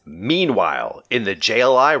Meanwhile, in the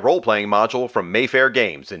JLI role-playing module from Mayfair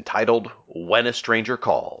Games entitled When a Stranger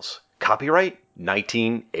Calls. Copyright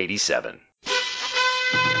 1987.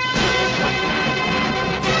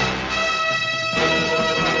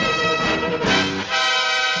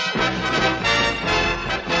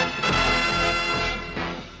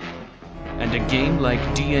 And a game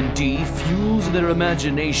like D&D fuels their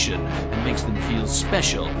imagination and makes them feel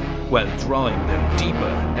special, while drawing them deeper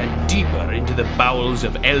and deeper into the bowels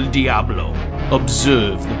of El Diablo.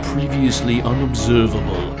 Observe the previously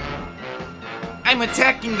unobservable. I'm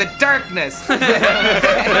attacking the darkness! Roll the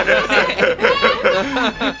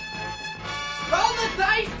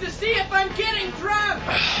dice to see if I'm getting drunk!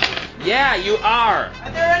 Yeah, you are!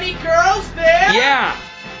 Are there any girls there? Yeah!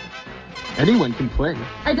 Anyone can play.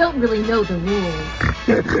 I don't really know the rules.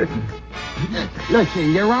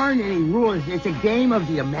 Listen, there aren't any rules. It's a game of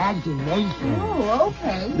the imagination. Oh,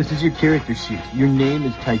 okay. This is your character sheet. Your name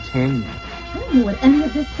is Titanium. I don't know what any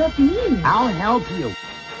of this stuff means. I'll help you.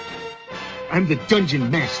 I'm the dungeon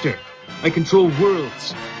master. I control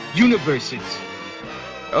worlds, universes.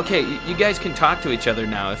 Okay, you guys can talk to each other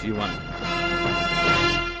now if you want.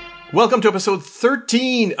 Welcome to episode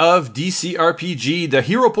 13 of DCRPG, the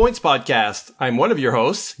Hero Points podcast. I'm one of your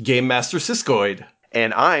hosts, Game Master Siskoid.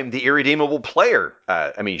 And I'm the irredeemable player,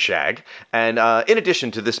 Shag. And in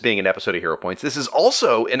addition to this being an episode of Hero Points, this is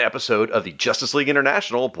also an episode of the Justice League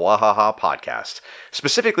International Bwahaha podcast.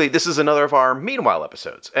 Specifically, this is another of our Meanwhile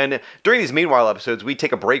episodes. And during these Meanwhile episodes, we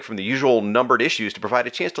take a break from the usual numbered issues to provide a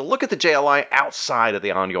chance to look at the JLI outside of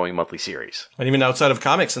the ongoing monthly series. And even outside of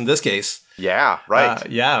comics in this case. Yeah,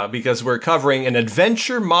 right. Because we're covering an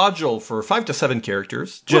adventure module for 5 to 7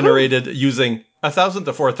 characters, generated using 1,000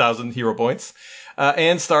 to 4,000 hero points.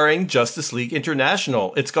 And starring Justice League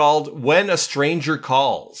International. It's called When a Stranger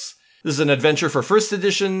Calls. This is an adventure for first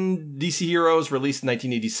edition DC Heroes, released in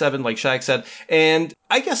 1987, like Shaq said. And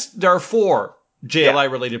I guess there are 4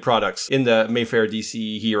 JLI-related products in the Mayfair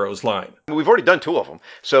DC Heroes line. We've already done 2 of them.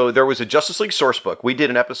 So there was a Justice League Sourcebook. We did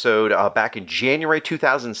an episode back in January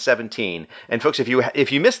 2017. And folks, if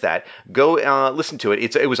you missed that, go listen to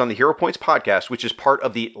it. It was on the Hero Points podcast, which is part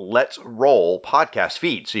of the Let's Roll podcast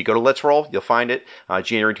feed. So you go to Let's Roll, you'll find it.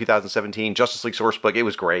 January 2017, Justice League Sourcebook. It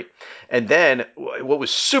was great. And then what was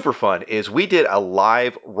super fun is we did a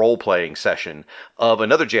live role-playing session of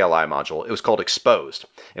another JLI module. It was called Exposed.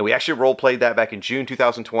 And we actually role-played that back in June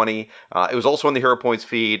 2020. It was also on the Hero Points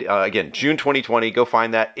feed. Again, June 2020. Go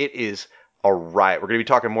find that. It is a riot. We're going to be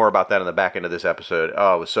talking more about that in the back end of this episode.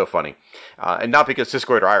 Oh, it was so funny. And not because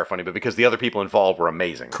Siskoid or I are funny, but because the other people involved were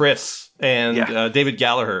amazing. Chris and David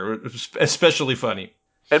Gallagher, especially funny.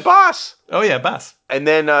 And Boss! Oh, yeah, Boss. And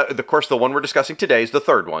then, of course, the one we're discussing today is the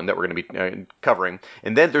third one that we're going to be covering.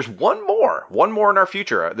 And then there's one more in our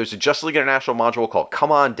future. There's a Justice League International module called Come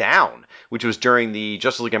On Down, which was during the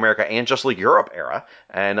Justice League America and Justice League Europe era.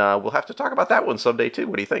 And we'll have to talk about that one someday, too.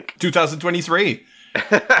 What do you think? 2023.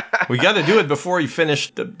 We got to do it before you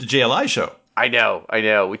finish the JLI show. I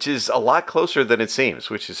know, which is a lot closer than it seems,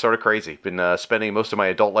 which is sort of crazy. Been spending most of my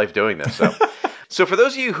adult life doing this, so... So for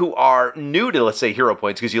those of you who are new to, let's say, Hero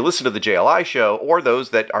Points, because you listen to the JLI show, or those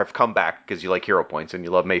that have come back because you like Hero Points and you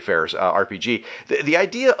love Mayfair's RPG, the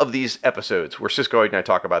idea of these episodes, where Siskoid and I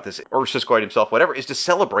talk about this, or Siskoid himself, whatever, is to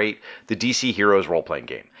celebrate the DC Heroes role-playing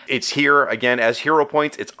game. It's here, again, as Hero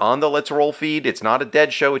Points. It's on the Let's Roll feed. It's not a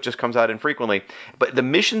dead show. It just comes out infrequently. But the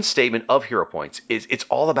mission statement of Hero Points is it's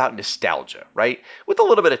all about nostalgia, right? With a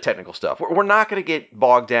little bit of technical stuff. We're not going to get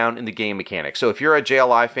bogged down in the game mechanics. So if you're a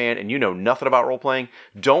JLI fan and you know nothing about role-playing,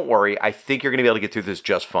 don't worry. I think you're going to be able to get through this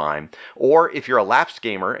just fine. Or if you're a lapsed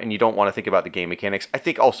gamer and you don't want to think about the game mechanics, I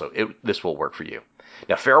think also this will work for you.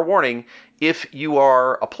 Now, fair warning, if you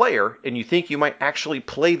are a player and you think you might actually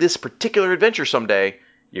play this particular adventure someday,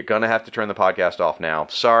 you're going to have to turn the podcast off now.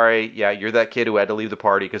 Sorry, yeah, you're that kid who had to leave the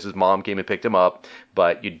party because his mom came and picked him up,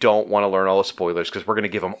 but you don't want to learn all the spoilers because we're going to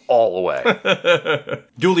give them all away.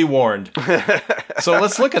 Duly warned. So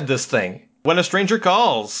let's look at this thing. When a Stranger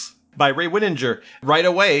Calls, by Ray Winninger. Right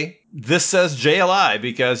away, this says JLI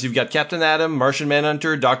because you've got Captain Atom, Martian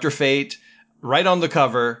Manhunter, Dr. Fate, right on the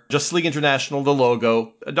cover, Justice League International, the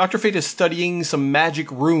logo. Dr. Fate is studying some magic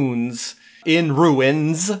runes in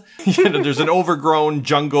ruins. There's an overgrown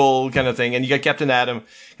jungle kind of thing, and you got Captain Atom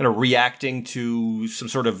kind of reacting to some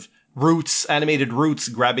sort of roots, animated roots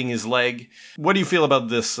grabbing his leg. What do you feel about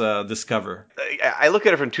this cover? I look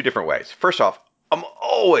at it from 2 different ways. First off, I'm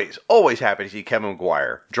always happy to see Kevin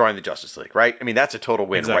Maguire drawing the Justice League, right? I mean, that's a total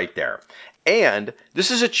win right there. And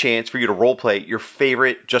this is a chance for you to roleplay your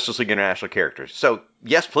favorite Justice League International characters. So,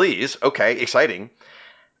 yes, please. Okay, exciting.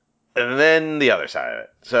 And then the other side of it.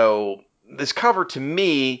 So, this cover, to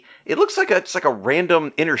me, it looks like it's like a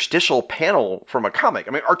random interstitial panel from a comic.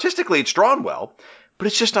 I mean, artistically, it's drawn well, but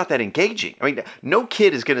it's just not that engaging. I mean, no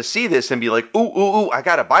kid is going to see this and be like, ooh, I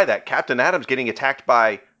got to buy that. Captain Atom's getting attacked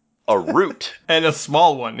by a root. And a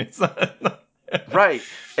small one. Right.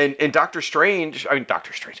 And Doctor Fate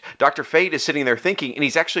is sitting there thinking, and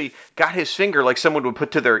he's actually got his finger like someone would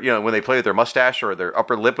put to their, when they play with their mustache or their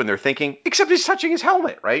upper lip when they're thinking, except he's touching his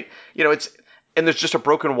helmet, right? And there's just a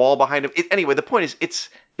broken wall behind him. Anyway, the point is,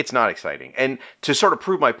 it's not exciting. And to sort of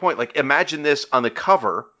prove my point, like, imagine this on the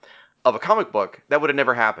cover of a comic book, that would have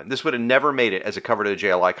never happened. This would have never made it as a cover to a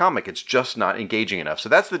JLI comic. It's just not engaging enough. So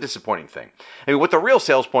that's the disappointing thing. I mean, what the real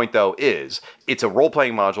sales point, though, is it's a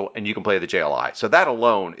role-playing module, and you can play the JLI. So that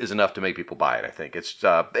alone is enough to make people buy it, I think. It's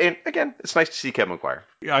and again, it's nice to see Kevin McGuire.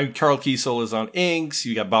 Carl Kiesel is on inks.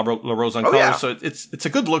 You got Bob LaRose on colors. Yeah. So it's a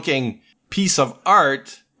good-looking piece of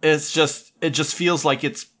art. It just feels like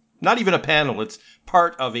it's not even a panel. It's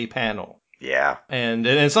part of a panel. Yeah. And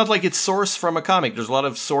it's not like it's sourced from a comic. There's a lot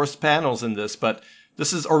of sourced panels in this, but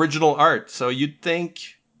this is original art. So you'd think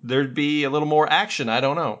there'd be a little more action. I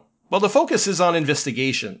don't know. Well, the focus is on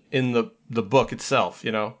investigation in the book itself,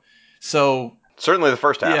 So certainly the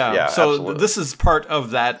first half. Yeah, so absolutely. This is part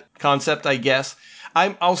of that concept, I guess.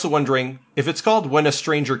 I'm also wondering if it's called When a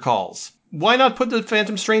Stranger Calls. Why not put the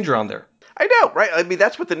Phantom Stranger on there? I know, right? I mean,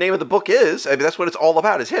 that's what the name of the book is. I mean, that's what it's all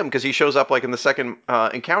about, is him, because he shows up like in the second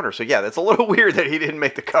encounter. So yeah, that's a little weird that he didn't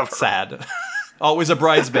make the cover. Sad. Always a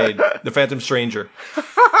bridesmaid, the Phantom Stranger.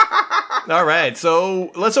 All right,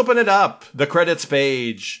 so let's open it up. The credits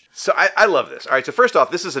page. So I love this. All right, so first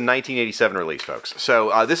off, this is a 1987 release, folks.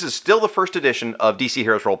 So this is still the first edition of DC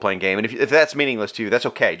Heroes role-playing game, and if that's meaningless to you, that's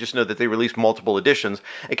okay. Just know that they released multiple editions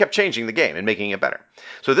and kept changing the game and making it better.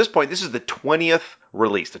 So at this point, this is the 20th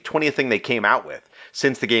release, the 20th thing they came out with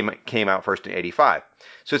since the game came out first in 85.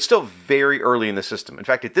 So it's still very early in the system. In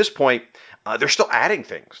fact, at this point, they're still adding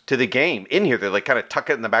things to the game in here. They're like kind of tuck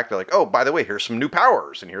it in the back. They're like, oh, by the way, here's some new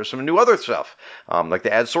powers and here's some new other stuff. Like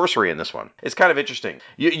they add sorcery in this one. It's kind of interesting.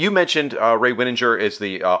 You mentioned Ray Winninger is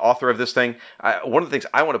the author of this thing. One of the things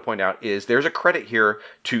I want to point out is there's a credit here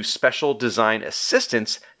to special design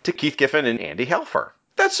assistants to Keith Giffen and Andy Helfer.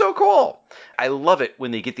 That's so cool. I love it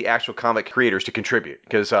when they get the actual comic creators to contribute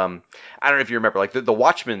because I don't know if you remember, like the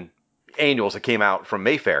Watchmen annuals that came out from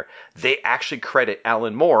Mayfair, they actually credit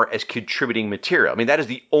Alan Moore as contributing material. I mean, that is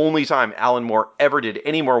the only time Alan Moore ever did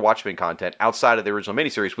any more Watchmen content outside of the original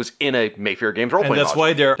miniseries was in a Mayfair Games role-playing And that's module.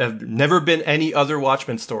 why there have never been any other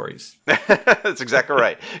Watchmen stories. That's exactly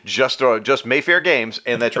right. Just Mayfair Games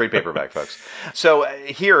and that trade paperback, folks. So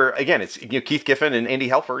here, again, it's Keith Giffen and Andy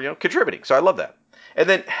Helfer contributing. So I love that.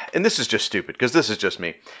 And this is just stupid because this is just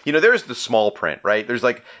me. There's the small print, right? There's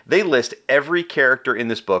they list every character in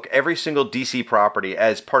this book, every single DC property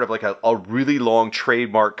as part of like a really long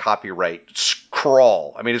trademark copyright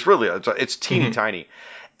scrawl. I mean, it's teeny tiny.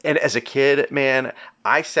 And as a kid, man,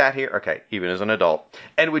 I sat here, okay, even as an adult,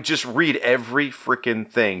 and would just read every freaking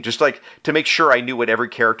thing, just like to make sure I knew what every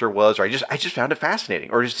character was, or I just found it fascinating,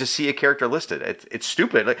 or just to see a character listed. It's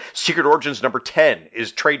stupid. Like Secret Origins number 10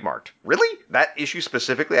 is trademarked. Really? That issue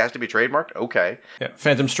specifically has to be trademarked? Okay. Yeah,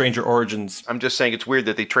 Phantom Stranger Origins. I'm just saying it's weird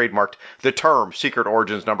that they trademarked the term Secret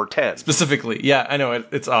Origins number 10. Specifically. Yeah, I know,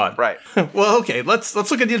 it's odd. Right. Well, okay, let's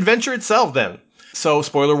look at the adventure itself then. So,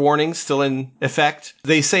 spoiler warning, still in effect.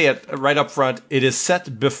 They say it right up front. It is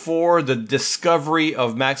set before the discovery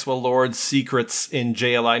of Maxwell Lord's secrets in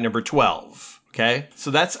JLI number 12. Okay?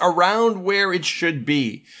 So that's around where it should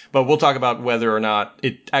be. But we'll talk about whether or not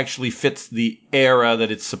it actually fits the era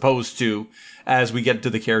that it's supposed to as we get to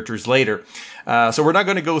the characters later. So we're not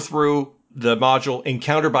going to go through the module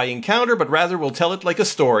encounter by encounter, but rather we'll tell it like a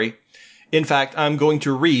story. In fact, I'm going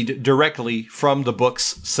to read directly from the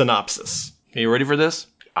book's synopsis. Are you ready for this?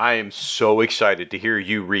 I am so excited to hear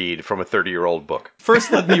you read from a 30-year-old book.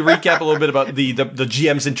 First, let me recap a little bit about the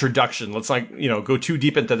GM's introduction. Let's not, go too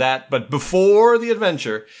deep into that. But before the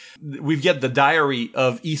adventure, we get the diary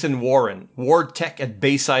of Ethan Warren, ward tech at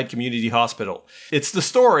Bayside Community Hospital. It's the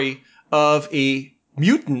story of a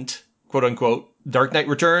mutant, quote unquote. Dark Knight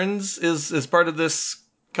Returns is part of this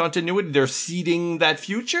continuity. They're seeding that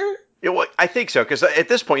future. Yeah, well, I think so, because at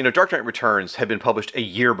this point, Dark Knight Returns had been published a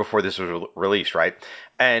year before this was released, right?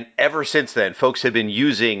 And ever since then, folks have been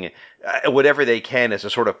using whatever they can as a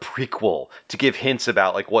sort of prequel to give hints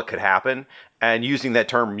about what could happen. And using that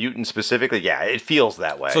term mutant specifically, yeah, it feels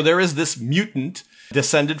that way. So there is this mutant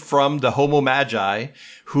descended from the Homo Magi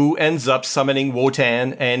who ends up summoning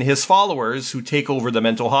Wotan and his followers who take over the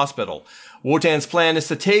mental hospital. Wotan's plan is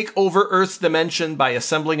to take over Earth's dimension by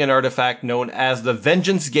assembling an artifact known as the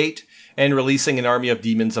Vengeance Gate and releasing an army of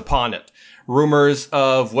demons upon it. Rumors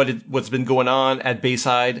of what's been going on at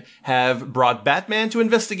Bayside have brought Batman to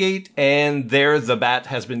investigate, and there the Bat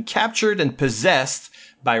has been captured and possessed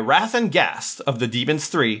by Wrath and Ghast of the Demons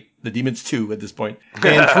 3, the Demons 2 at this point.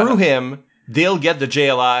 And through him, they'll get the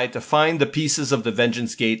JLI to find the pieces of the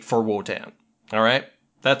Vengeance Gate for Wotan. All right?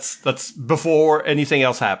 That's before anything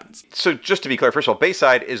else happens. So just to be clear, first of all,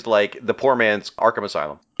 Bayside is like the poor man's Arkham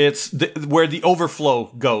Asylum. It's where the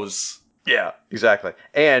overflow goes. Yeah, exactly.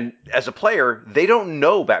 And as a player, they don't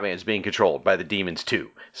know Batman's being controlled by the Demons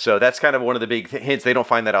too. So that's kind of one of the big hints. They don't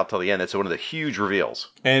find that out till the end. That's one of the huge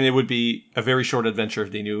reveals. And it would be a very short adventure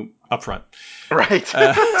if they knew up front. Right.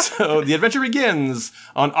 So the adventure begins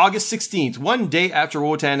on August 16th, one day after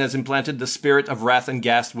Wotan has implanted the spirit of Wrath and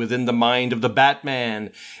Ghast within the mind of the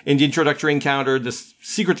Batman. In the introductory encounter, the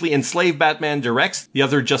secretly enslaved Batman directs the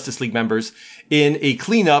other Justice League members in a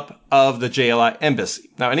cleanup of the JLI embassy.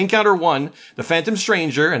 Now, in Encounter 1, the Phantom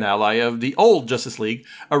Stranger, an ally of the old Justice League,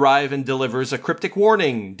 arrive and delivers a cryptic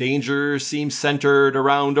warning. Danger seems centered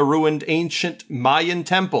around a ruined ancient Mayan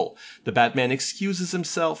temple. The Batman excuses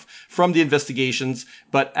himself from the investigations,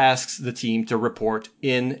 but asks the team to report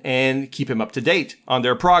in and keep him up to date on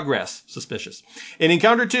their progress. Suspicious. In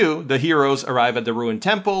Encounter 2, the heroes arrive at the ruined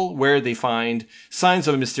temple, where they find signs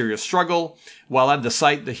of a mysterious struggle. While at the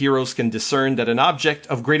site, the heroes can discern that an object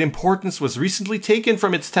of great importance was recently taken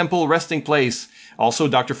from its temple resting place. Also,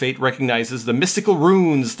 Dr. Fate recognizes the mystical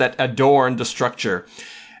runes that adorn the structure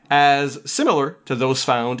as similar to those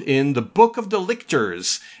found in the Book of the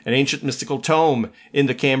Lictors, an ancient mystical tome in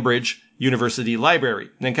the Cambridge University Library.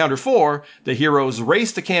 In Encounter 4, the heroes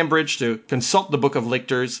race to Cambridge to consult the Book of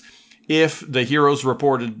Lictors. If the heroes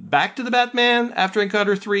reported back to the Batman after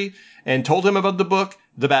Encounter 3 and told him about the book,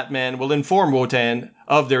 the Batman will inform Wotan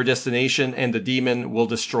of their destination and the demon will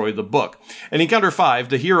destroy the book. In Encounter 5,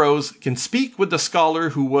 the heroes can speak with the scholar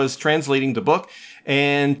who was translating the book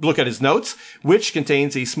and look at his notes, which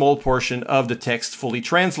contains a small portion of the text fully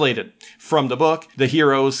translated. From the book, the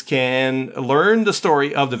heroes can learn the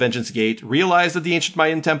story of the Vengeance Gate, realize that the ancient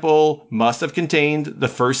Mayan temple must have contained the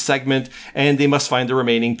first segment, and they must find the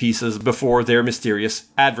remaining pieces before their mysterious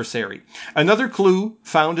adversary. Another clue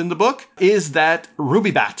found in the book is that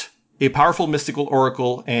Ruby Bat, a powerful mystical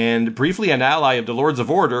oracle and briefly an ally of the Lords of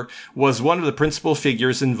Order, was one of the principal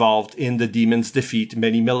figures involved in the demon's defeat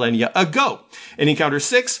many millennia ago. In Encounter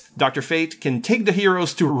 6, Dr. Fate can take the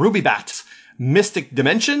heroes to Ruby Bat's mystic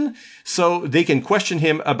dimension so they can question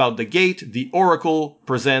him about the gate. The oracle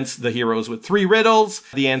presents the heroes with 3 riddles,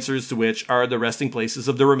 the answers to which are the resting places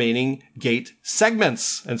of the remaining gate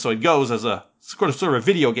segments. And so it goes as a sort of a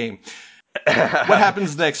video game. What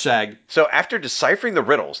happens next, Shag? So after deciphering the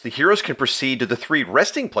riddles, the heroes can proceed to the 3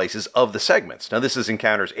 resting places of the segments. Now this is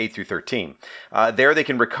encounters 8 through 13. There they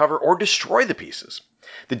can recover or destroy the pieces.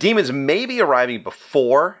 The demons may be arriving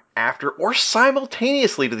before, after, or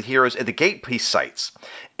simultaneously to the heroes at the gate piece sites.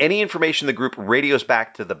 Any information the group radios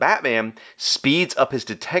back to the Batman speeds up his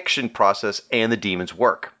detection process and the demons'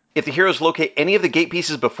 work. If the heroes locate any of the gate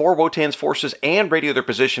pieces before Wotan's forces and radio their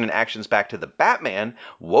position and actions back to the Batman,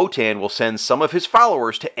 Wotan will send some of his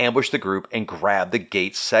followers to ambush the group and grab the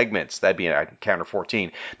gate segments. That'd be Encounter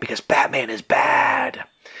 14, because Batman is bad.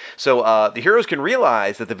 So the heroes can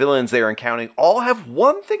realize that the villains they are encountering all have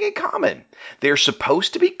one thing in common. They are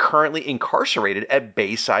supposed to be currently incarcerated at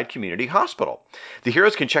Bayside Community Hospital. The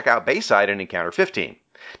heroes can check out Bayside in Encounter 15.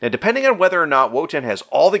 Now, depending on whether or not Wotan has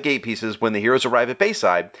all the gate pieces when the heroes arrive at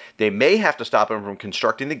Bayside, they may have to stop him from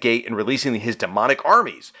constructing the gate and releasing his demonic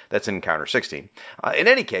armies. That's in Encounter 16. In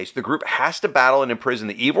any case, the group has to battle and imprison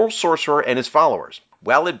the evil sorcerer and his followers.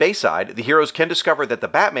 While at Bayside, the heroes can discover that the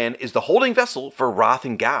Batman is the holding vessel for Wrath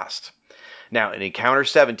and Ghast. Now, in Encounter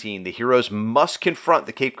 17, the heroes must confront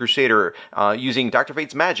the Caped Crusader using Dr.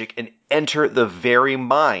 Fate's magic and enter the very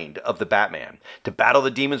mind of the Batman to battle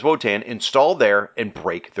the demons Wotan installed there and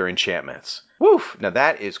break their enchantments. Woof! Now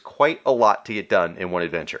that is quite a lot to get done in one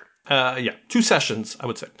adventure. Yeah, 2 sessions, I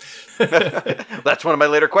would say. That's one of my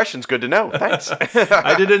later questions. Good to know. Thanks.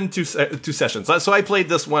 I did it in 2 sessions. So I played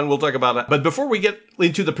this one. We'll talk about it. But before we get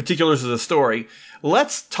into the particulars of the story,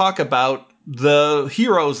 let's talk about the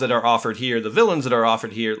heroes that are offered here, the villains that are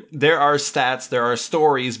offered here. There are stats, there are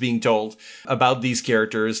stories being told about these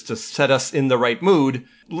characters to set us in the right mood.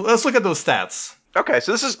 Let's look at those stats. Okay,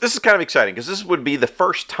 so this is kind of exciting because this would be the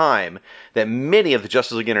first time that many of the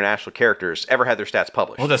Justice League International characters ever had their stats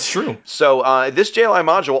published. Oh, that's true. So this JLI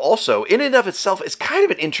module also, in and of itself, is kind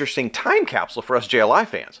of an interesting time capsule for us JLI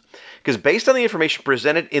fans. Because based on the information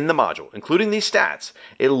presented in the module, including these stats,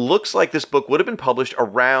 it looks like this book would have been published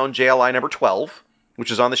around JLI number 12, which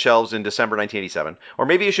was on the shelves in December 1987, or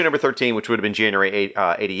maybe issue number 13, which would have been January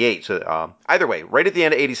 88. So either way, right at the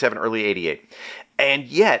end of 87, early 88. And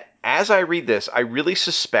yet, as I read this, I really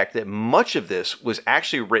suspect that much of this was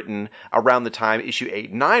actually written around the time issue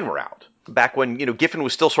 8 and 9 were out. Back when, Giffen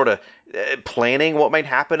was still sort of planning what might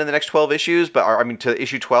happen in the next 12 issues, to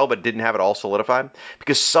issue 12, but didn't have it all solidified.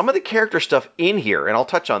 Because some of the character stuff in here, and I'll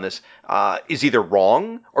touch on this, is either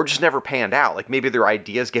wrong or just never panned out. Like maybe there are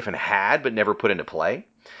ideas Giffen had, but never put into play.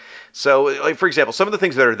 So, like, for example, some of the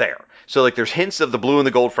things that are there. So, like, there's hints of the blue and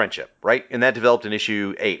the gold friendship, right? And that developed in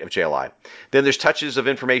issue 8 of JLI. Then there's touches of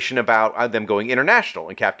information about them going international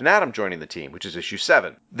and Captain Atom joining the team, which is issue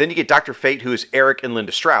 7. Then you get Dr. Fate, who is Eric and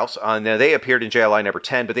Linda Strauss. Now, they appeared in JLI number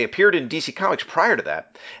 10, but they appeared in DC Comics prior to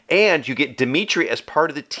that. And you get Dimitri as part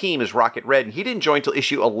of the team as Rocket Red, and he didn't join until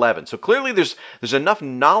issue 11. So, clearly there's enough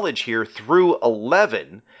knowledge here through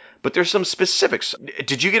 11. But there's some specifics.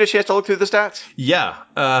 Did you get a chance to look through the stats? Yeah,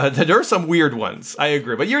 there are some weird ones. I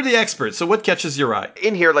agree. But you're the expert, so what catches your eye?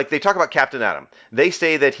 In here, like, they talk about Captain Atom. They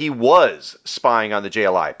say that he was spying on the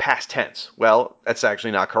JLI, past tense. Well, that's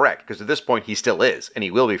actually not correct, because at this point he still is, and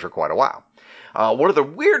he will be for quite a while. One of the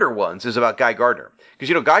weirder ones is about Guy Gardner.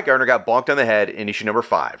 Because, Guy Gardner got bonked on the head in issue number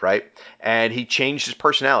 5, right? And he changed his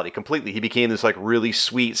personality completely. He became this, like, really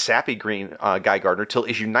sweet, sappy green Guy Gardner till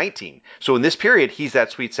issue 19. So in this period, he's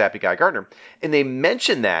that sweet, sappy Guy Gardner. And they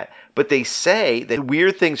mention that, but they say that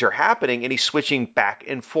weird things are happening and he's switching back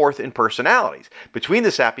and forth in personalities between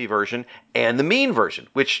the sappy version and the mean version,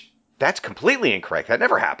 which... that's completely incorrect. That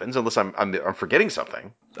never happens unless I'm forgetting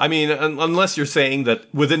something. I mean, unless you're saying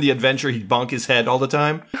that within the adventure he'd bonk his head all the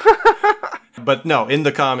time. But no, in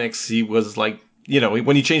the comics he was like,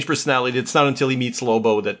 when he changed personality, it's not until he meets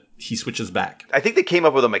Lobo that he switches back. I think they came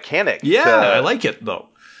up with a mechanic. Yeah, I like it though.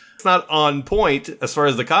 It's not on point as far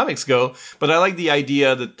as the comics go, but I like the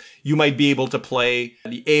idea that you might be able to play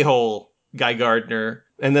the a-hole Guy Gardner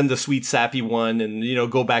and then the sweet sappy one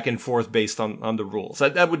and, go back and forth based on the rules.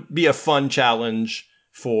 That would be a fun challenge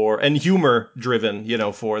and humor driven,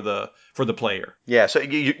 for the player. Yeah. So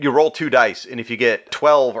you roll 2 dice, and if you get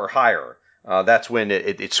 12 or higher, that's when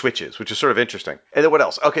it switches, which is sort of interesting. And then what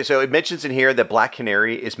else? Okay. So it mentions in here that Black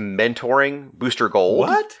Canary is mentoring Booster Gold.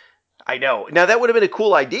 What? I know. Now that would have been a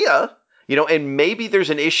cool idea. And maybe there's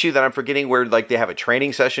an issue that I'm forgetting where, like, they have a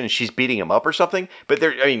training session and she's beating him up or something. But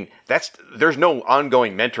there's no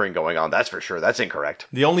ongoing mentoring going on. That's for sure. That's incorrect.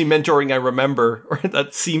 The only mentoring I remember or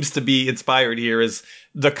that seems to be inspired here is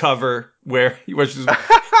the cover where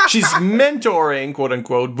she's mentoring, quote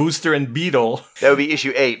unquote, Booster and Beetle. That would be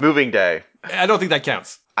issue 8, Moving Day. I don't think that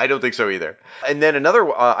counts. I don't think so either. And then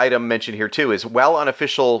another item mentioned here too is, while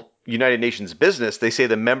unofficial United Nations business, they say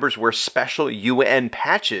the members wear special UN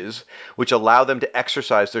patches which allow them to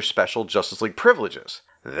exercise their special Justice League privileges.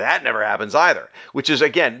 That never happens either, which is,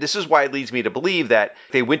 again, this is why it leads me to believe that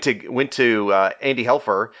they went to Andy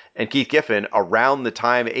Helfer and Keith Giffen around the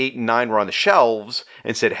time 8 and 9 were on the shelves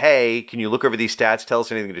and said, hey, can you look over these stats, tell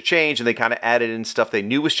us anything to change? And they kind of added in stuff they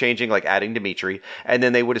knew was changing, like adding Dimitri. And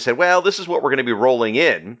then they would have said, well, this is what we're going to be rolling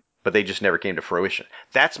in. But they just never came to fruition.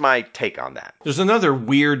 That's my take on that. There's another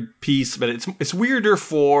weird piece, but it's weirder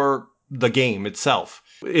for the game itself.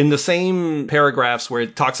 In the same paragraphs where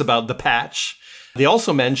it talks about the patch, they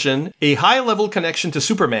also mention a high-level connection to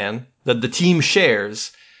Superman that the team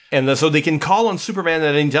shares, and so they can call on Superman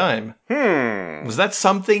at any time. Was that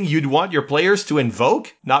something you'd want your players to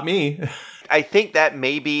invoke? Not me. I think that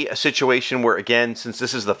may be a situation where, again, since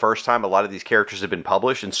this is the first time a lot of these characters have been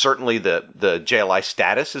published, and certainly the JLI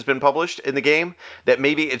status has been published in the game, that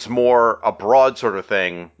maybe it's more a broad sort of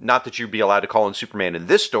thing. Not that you'd be allowed to call in Superman in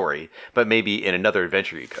this story, but maybe in another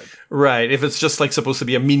adventure you could. Right, if it's just like supposed to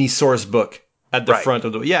be a mini source book at the front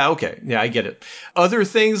of the... Yeah, okay. Yeah, I get it. Other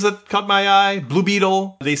things that caught my eye, Blue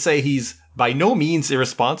Beetle, they say he's by no means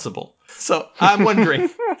irresponsible. So I'm wondering,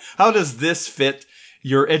 how does this fit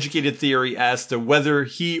your educated theory as to whether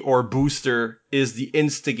he or Booster is the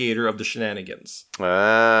instigator of the shenanigans?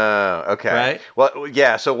 Okay. Right? Well,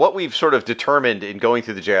 yeah, so what we've sort of determined in going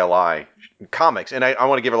through the JLI comics, and I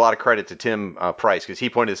want to give a lot of credit to Tim Price, because he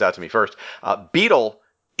pointed this out to me first, Beetle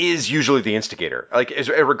is usually the instigator. Like,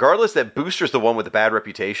 regardless that Booster's the one with the bad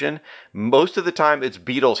reputation, most of the time it's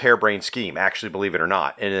Beetle's harebrained scheme, actually, believe it or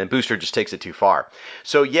not, and then Booster just takes it too far.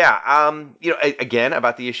 So yeah, again,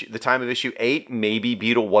 about the time of issue 8, maybe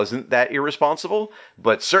Beetle wasn't that irresponsible,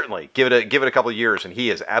 but certainly give it a couple of years and he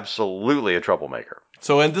is absolutely a troublemaker.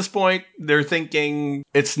 So at this point, they're thinking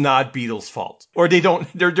it's not Beetle's fault, or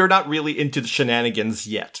they're not really into the shenanigans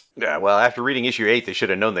yet. Yeah, well, after reading issue 8, they should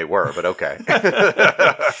have known they were, but okay.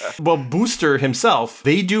 Well, Booster himself,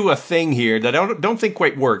 they do a thing here that I don't think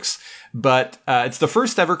quite works. but it's the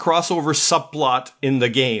first ever crossover subplot in the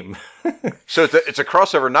game. So it's a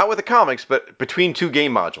crossover, not with the comics, but between two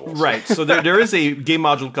game modules. Right. So there is a game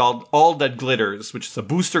module called All That Glitters, which is a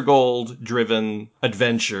Booster Gold driven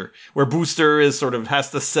adventure where Booster is sort of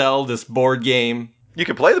has to sell this board game. You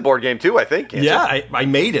can play the board game too, I think. Can't you? I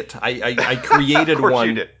made it. I created of course one.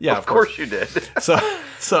 You did. Yeah, of course you did.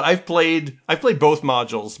 So I've played both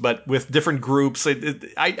modules, but with different groups.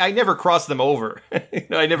 I never crossed them over.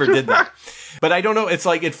 I never did that. But I don't know. It's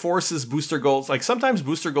like it forces Booster Gold. Like sometimes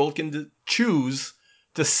Booster Gold can choose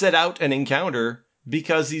to sit out an encounter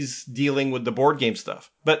because he's dealing with the board game stuff.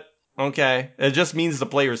 But okay, it just means the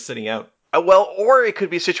player's sitting out. Well, or it could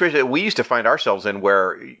be a situation that we used to find ourselves in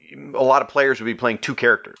where a lot of players would be playing two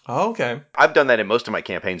characters. Oh, okay. I've done that in most of my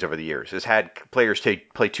campaigns over the years, is had players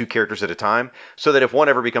play two characters at a time, so that if one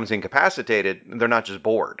ever becomes incapacitated, they're not just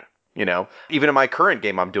bored. You know, even in my current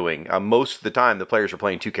game I'm doing, most of the time the players are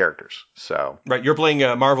playing two characters. So right, you're playing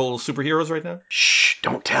Marvel superheroes right now? Shh,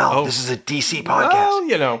 don't tell. Oh. This is a DC podcast. Well,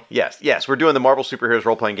 you know. Yes, we're doing the Marvel superheroes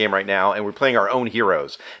role-playing game right now, and we're playing our own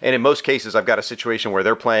heroes. And in most cases, I've got a situation where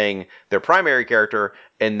they're playing their primary character,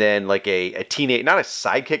 and then like a teenage, not a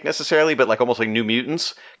sidekick necessarily, but like almost like New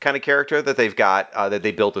Mutants kind of character that they've got that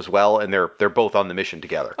they built as well, and they're both on the mission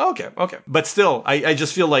together. Okay. But still, I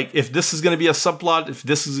just feel like if this is going to be a subplot, if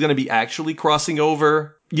this is going to be actually crossing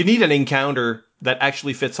over, you need an encounter that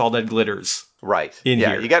actually fits All That Glitters. Right.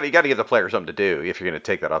 Here. You got to give the player something to do if you're going to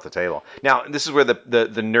take that off the table. Now, this is where the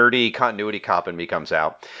nerdy continuity cop in me comes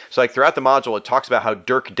out. So, like throughout the module, it talks about how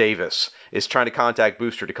Dirk Davis is trying to contact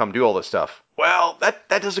Booster to come do all this stuff. Well, that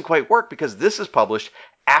doesn't quite work because this is published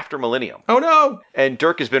after Millennium. Oh no! And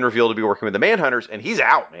Dirk has been revealed to be working with the Manhunters, and he's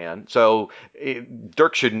out, man. So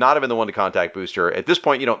Dirk should not have been the one to contact Booster. At this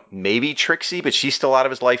point, maybe Trixie, but she's still out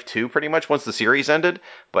of his life too, pretty much, once the series ended.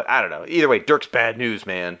 But I don't know. Either way, Dirk's bad news,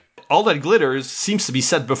 man. All That Glitters seems to be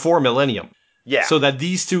set before Millennium. Yeah. So that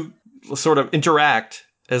these two sort of interact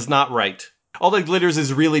is not right. All That Glitters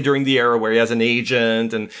is really during the era where he has an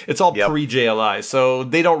agent, and it's all pre-JLI, so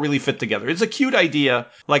they don't really fit together. It's a cute idea.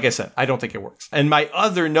 Like I said, I don't think it works. And my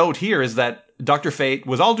other note here is that Dr. Fate,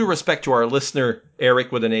 with all due respect to our listener,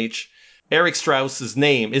 Eric with an H, Eric Strauss's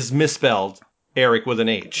name is misspelled Eric with an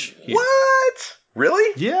H. Here. What?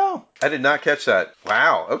 Really? Yeah. I did not catch that.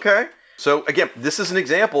 Wow, okay. So, again, this is an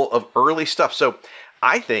example of early stuff. So,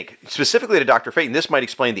 I think, specifically to Dr. Fate, and this might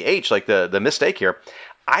explain the H, like the mistake here,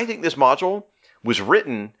 I think this module was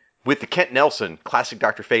written with the Kent Nelson classic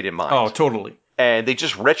Dr. Fate in mind. Oh, totally. And they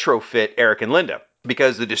just retrofit Eric and Linda.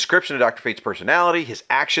 Because the description of Dr. Fate's personality, his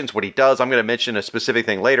actions, what he does, I'm going to mention a specific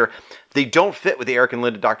thing later, they don't fit with the Eric and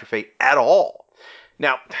Linda Dr. Fate at all.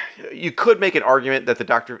 Now, you could make an argument that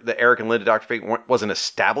the Eric and Linda Dr. Fate wasn't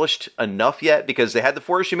established enough yet because they had the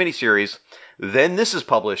 4-issue miniseries, then this is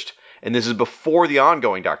published, and this is before the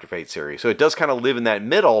ongoing Dr. Fate series. So it does kind of live in that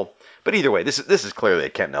middle, but either way, this is clearly a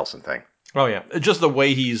Kent Nelson thing. Oh yeah, just the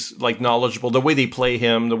way he's like knowledgeable, the way they play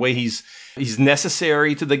him, the way he's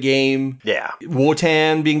necessary to the game. Yeah.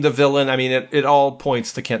 Wotan being the villain, I mean, it all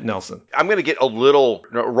points to Kent Nelson. I'm going to get a little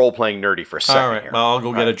role-playing nerdy for a second. All right, here. well, I'll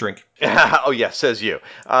go get a drink. Oh, yeah, says you,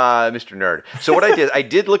 Mr. Nerd. So what I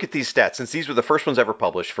did look at these stats, since these were the first ones ever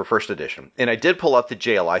published for first edition, and I did pull up the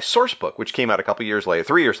JLI source book, which came out a couple years later,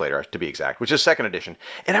 3 years later to be exact, which is second edition,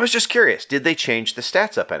 and I was just curious, did they change the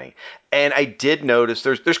stats up any? And I did notice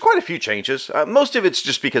there's quite a few changes. Most of it's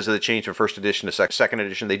just because of the change from first edition to second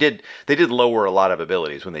edition. They did lower a lot of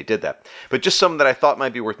abilities when they did that, but just some that I thought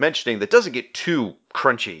might be worth mentioning that doesn't get too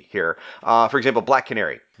crunchy here. For example, Black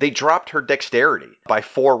Canary. They dropped her dexterity by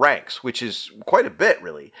 4 ranks, which is quite a bit,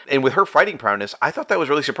 really. And with her fighting prowess, I thought that was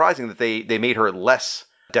really surprising that they made her less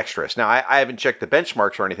dexterous. Now, I haven't checked the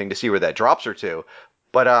benchmarks or anything to see where that drops her to,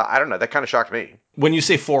 but I don't know. That kind of shocked me. When you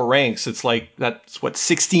say 4 ranks, it's like, that's what,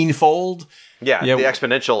 16-fold? Yeah, the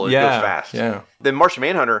exponential goes fast. Yeah. Then Martian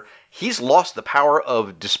Manhunter, he's lost the power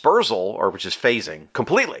of dispersal, which is phasing,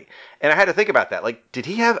 completely. And I had to think about that. Like,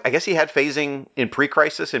 I guess he had phasing in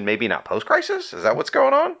pre-crisis and maybe not post-crisis? Is that what's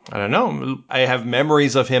going on? I don't know. I have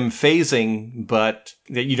memories of him phasing, but,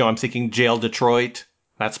 I'm thinking Jail Detroit.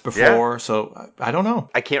 That's before, so I don't know.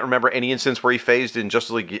 I can't remember any instance where he phased in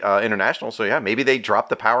Justice League International, so yeah, maybe they dropped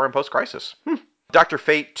the power in post-crisis. Dr.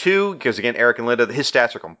 Fate 2, because again, Eric and Linda, their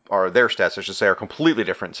stats, I should say, are completely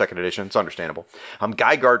different in second edition. It's understandable.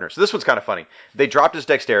 Guy Gardner. So this one's kind of funny. They dropped his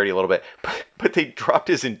dexterity a little bit, but they dropped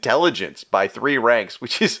his intelligence by 3 ranks,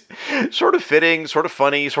 which is sort of fitting, sort of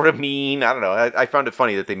funny, sort of mean. I don't know. I found it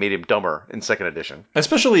funny that they made him dumber in second edition.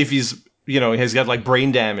 Especially if he's he's got like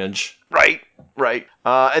brain damage. Right.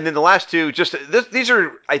 And then the last two, these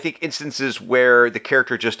are, I think, instances where the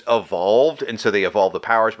character just evolved, and so they evolved the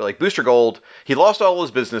powers. But like Booster Gold, he lost all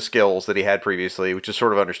his business skills that he had previously, which is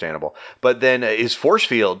sort of understandable. But then his force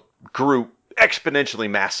field grew exponentially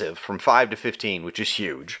massive from 5 to 15, which is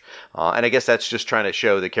huge. And I guess that's just trying to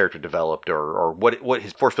show the character developed or what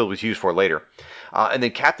his force field was used for later. And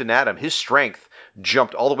then Captain Atom, his strength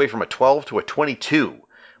jumped all the way from a 12 to a 22,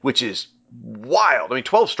 which is wild. I mean,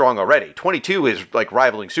 12 strong already. 22 is like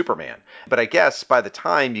rivaling Superman. But I guess by the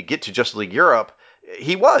time you get to Justice League Europe,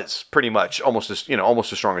 he was pretty much almost as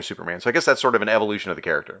strong as Superman. So I guess that's sort of an evolution of the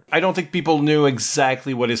character. I don't think people knew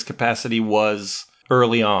exactly what his capacity was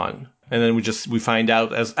early on. And then we find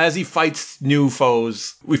out as he fights new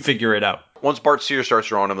foes, we figure it out. Once Bart Sears starts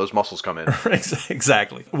drawing him, those muscles come in.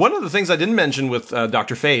 Exactly. One of the things I didn't mention with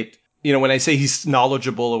Dr. Fate, when I say he's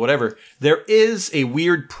knowledgeable or whatever, there is a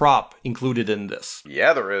weird prop included in this.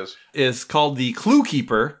 Yeah, there is. It's called the Clue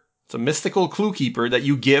Keeper. It's a mystical Clue Keeper that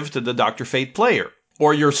you give to the Dr. Fate player.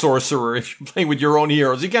 Or your sorcerer if you're playing with your own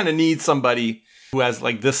heroes. You kind of need somebody who has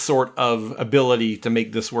like this sort of ability to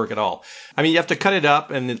make this work at all. I mean, you have to cut it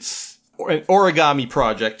up, and it's an origami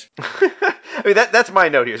project. I mean, that's my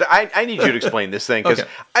note here. So I need you to explain this thing, because Okay.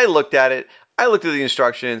 I looked at it. I looked at the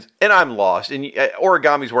instructions, and I'm lost. And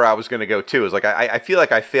origami's where I was going to go, too. Is like I feel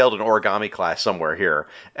like I failed an origami class somewhere here.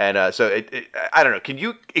 And so I don't know. Can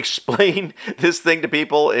you explain this thing to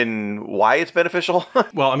people and why it's beneficial?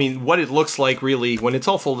 Well, I mean, what it looks like, really, when it's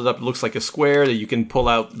all folded up, it looks like a square that you can pull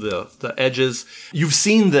out the edges. You've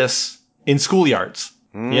seen this in schoolyards.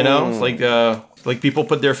 It's like people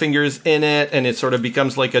put their fingers in it, and it sort of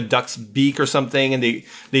becomes like a duck's beak or something, and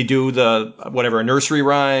they do a nursery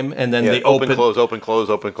rhyme, and then they open,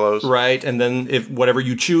 close. Right, and then if whatever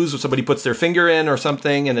you choose, if somebody puts their finger in or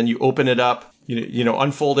something, and then you open it up,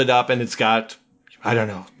 unfold it up, and it's got, I don't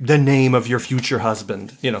know, the name of your future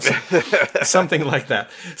husband, something like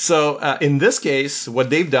that. So in this case,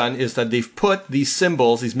 what they've done is that they've put these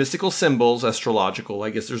symbols, these mystical symbols, astrological.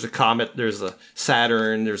 I guess there's a comet, there's a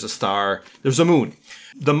Saturn, there's a star, there's a moon.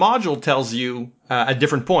 The module tells you at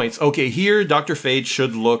different points, okay, here Dr. Fate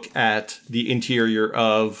should look at the interior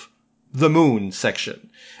of the moon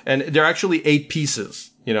section. And there are actually 8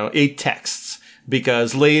 pieces, 8 texts.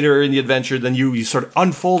 Because later in the adventure, then you sort of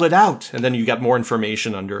unfold it out, and then you got more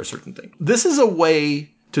information under a certain thing. This is a way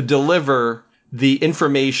to deliver the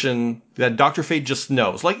information that Dr. Fate just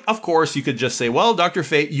knows. Like, of course, you could just say, well, Dr.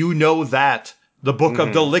 Fate, you know that the Book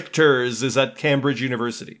of the Lictors is at Cambridge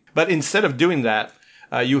University. But instead of doing that,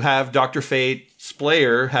 you have Dr. Fate's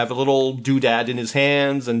player have a little doodad in his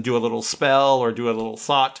hands and do a little spell or do a little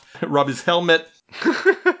thought, rub his helmet.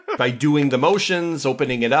 By doing the motions,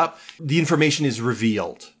 opening it up, the information is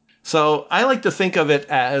revealed. So I like to think of it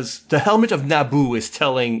as the helmet of Naboo is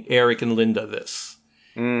telling Eric and Linda this.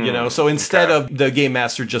 So instead of the game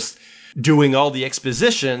master just doing all the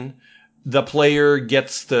exposition, the player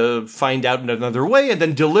gets to find out in another way and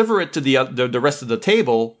then deliver it to the rest of the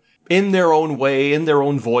table in their own way, in their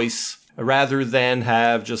own voice, rather than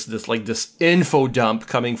have just this info dump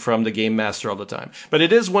coming from the game master all the time. But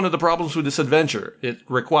it is one of the problems with this adventure. It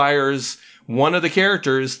requires one of the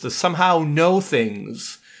characters to somehow know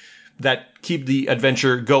things that keep the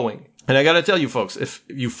adventure going. And I gotta tell you folks, if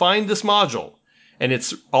you find this module and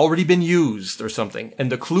it's already been used or something,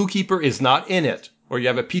 and the Clue Keeper is not in it, or you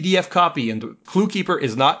have a PDF copy and the Clue Keeper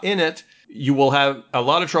is not in it, you will have a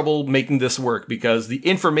lot of trouble making this work, because the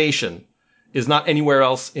information is not anywhere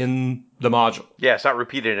else in the module. Yeah, it's not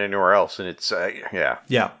repeated anywhere else, and it's, yeah.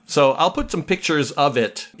 Yeah, so I'll put some pictures of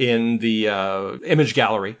it in the image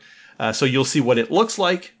gallery, so you'll see what it looks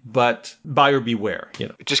like, but buyer beware.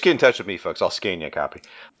 Just get in touch with me, folks. I'll scan you a copy.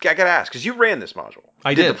 I gotta ask, because you ran this module.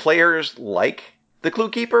 I did. Did the players like the Clue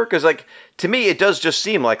Keeper? Because, to me, it does just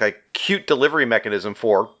seem like a cute delivery mechanism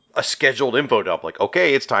for a scheduled info dump. Like,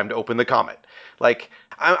 okay, it's time to open the comet.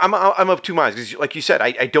 I'm of two minds, because like you said,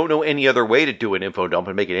 I don't know any other way to do an info dump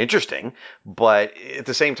and make it interesting, but at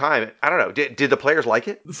the same time, I don't know, did the players like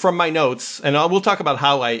it? From my notes, and we'll talk about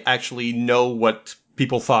how I actually know what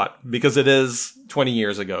people thought, because it is 20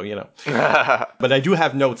 years ago, But I do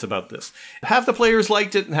have notes about this. Half the players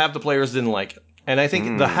liked it and half the players didn't like it. And I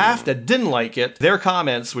think the half that didn't like it, their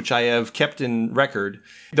comments, which I have kept in record,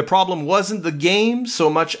 the problem wasn't the game so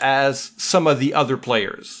much as some of the other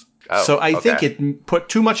players. Oh, so I think okay. it put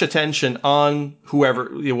too much attention on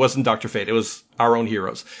whoever. It wasn't Dr. Fate. It was our own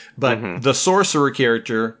heroes. But the sorcerer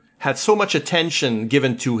character had so much attention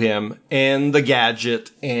given to him, and the gadget,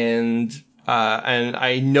 and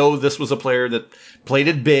I know this was a player that played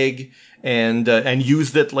it big, and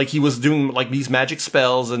used it like he was doing like these magic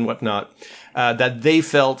spells and whatnot, that they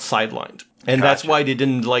felt sidelined. And that's why they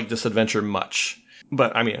didn't like this adventure much.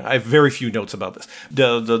 But, I mean, I have very few notes about this.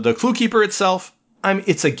 The Clue Keeper itself,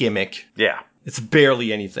 it's a gimmick. Yeah. It's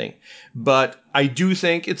barely anything. But I do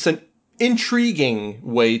think it's an intriguing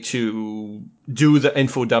way to do the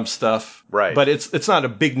info dump stuff. Right. But it's not a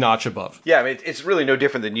big notch above. Yeah, I mean, it's really no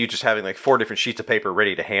different than you just having like 4 different sheets of paper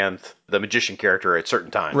ready to hand the magician character at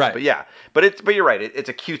certain times. Right. But yeah, but you're right. It's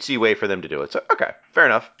a cutesy way for them to do it. So, okay, fair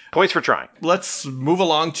enough. Points for trying. Let's move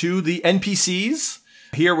along to the NPCs.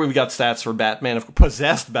 Here we've got stats for Batman, of course,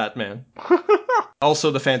 possessed Batman.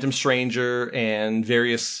 Also the Phantom Stranger and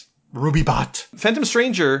various Ruby Bot. Phantom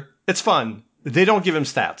Stranger, it's fun. They don't give him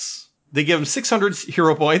stats. They give him 600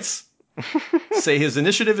 hero points, say his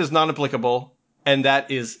initiative is non-applicable, and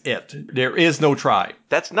that is it. There is no try.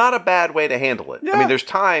 That's not a bad way to handle it. Yeah. I mean, there's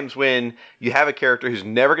times when you have a character who's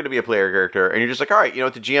never going to be a player character, and you're just like, all right, you know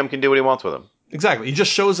what, the GM can do what he wants with him. Exactly. He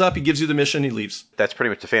just shows up, he gives you the mission, he leaves. That's pretty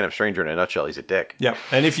much the Phantom Stranger in a nutshell. He's a dick. Yeah.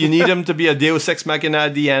 And if you need him to be a Deus Ex Machina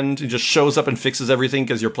at the end, he just shows up and fixes everything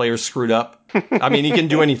because your player's screwed up. I mean, he can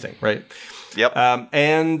do anything, right? Yep.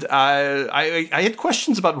 And I had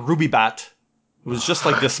questions about Ruby Bat. It was just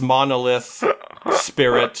like this monolith,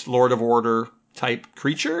 spirit, Lord of Order type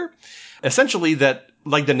creature. Essentially that,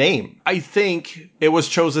 like the name, I think it was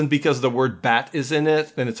chosen because the word bat is in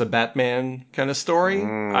it and it's a Batman kind of story.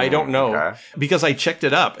 I don't know. Okay. Because I checked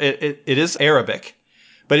it up. It is Arabic.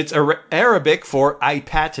 But it's Arabic for I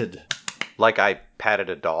patted. Like I patted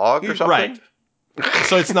a dog or something? Right.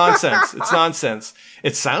 So it's nonsense. It's nonsense.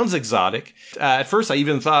 It sounds exotic. At first I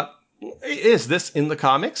even thought, is this in the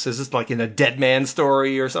comics? Is this like in a Dead Man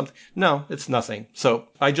story or something? No, it's nothing. So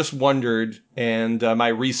I just wondered, and my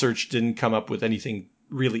research didn't come up with anything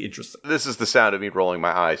really interesting. This is the sound of me rolling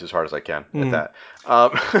my eyes as hard as I can at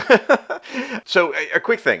that. So a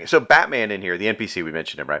quick thing. So Batman in here, the NPC, we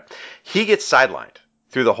mentioned him, right? He gets sidelined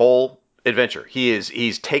through the whole adventure.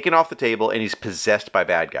 He's taken off the table and he's possessed by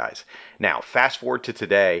bad guys. Now, fast forward to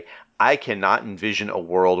today, I cannot envision a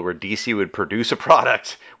world where DC would produce a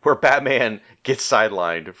product where Batman gets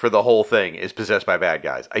sidelined for the whole thing, is possessed by bad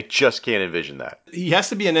guys. I just can't envision that. He has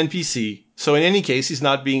to be an NPC, so in any case,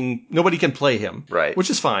 nobody can play him. Right. Which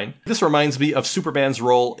is fine. This reminds me of Superman's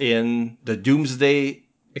role in the Doomsday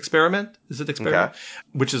Experiment. Is it Experiment? Okay.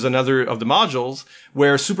 Which is another of the modules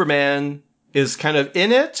where Superman is kind of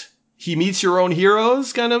in it. He meets your own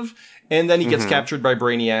heroes, kind of, and then he gets captured by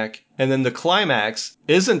Brainiac. And then the climax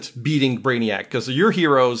isn't beating Brainiac because your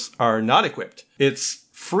heroes are not equipped. It's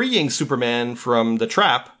freeing Superman from the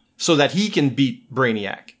trap so that he can beat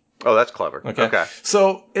Brainiac. Oh, that's clever. Okay.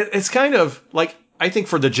 So it's kind of like, I think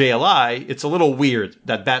for the JLI, it's a little weird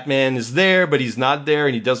that Batman is there, but he's not there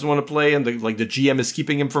and he doesn't want to play and the GM is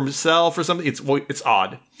keeping him from himself or something. It's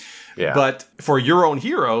odd. Yeah. But for your own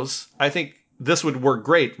heroes, I think this would work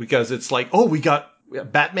great because it's like, oh, we got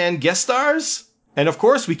Batman guest stars? And of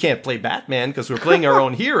course, we can't play Batman because we're playing our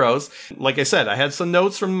own heroes. Like I said, I had some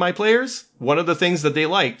notes from my players. One of the things that they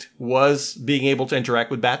liked was being able to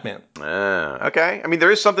interact with Batman. Okay. I mean,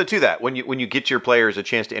 there is something to that. When you get your players a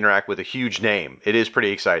chance to interact with a huge name, it is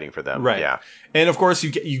pretty exciting for them. Right. Yeah. And of course,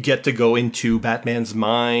 you get to go into Batman's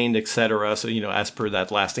mind, etc. So, as per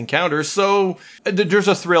that last encounter. So there's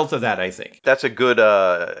a thrill to that, I think. That's a good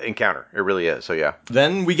encounter. It really is. So, yeah.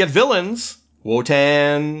 Then we get villains.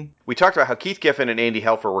 Wotan. We talked about how Keith Giffen and Andy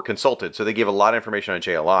Helfer were consulted, so they gave a lot of information on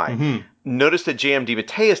JLI. Notice that J.M.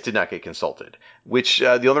 DeMatteis did not get consulted, which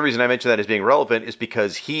the only reason I mention that as being relevant is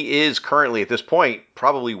because he is currently, at this point,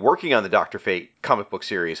 probably working on the Dr. Fate comic book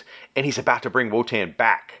series, and he's about to bring Wotan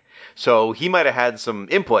back. So he might have had some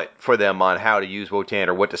input for them on how to use Wotan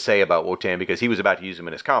or what to say about Wotan because he was about to use him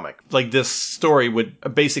in his comic. Like this story would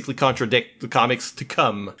basically contradict the comics to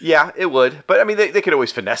come. Yeah, it would. But I mean, they could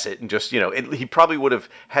always finesse it and just, he probably would have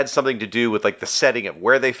had something to do with like the setting of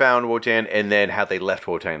where they found Wotan and then how they left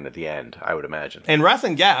Wotan at the end, I would imagine. And Wrath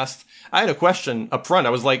and Ghast, I had a question up front.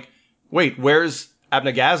 I was like, wait, where's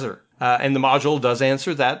Abnagazer? And the module does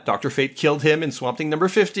answer that. Dr. Fate killed him in Swamp Thing number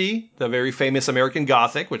 50, the very famous American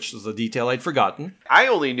Gothic, which is a detail I'd forgotten. I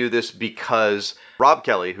only knew this because Rob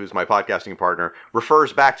Kelly, who's my podcasting partner,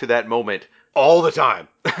 refers back to that moment all the time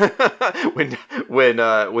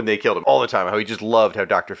when they killed him. All the time. How he just loved how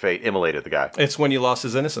Dr. Fate immolated the guy. It's when he lost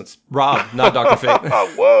his innocence. Rob, not Dr. Fate.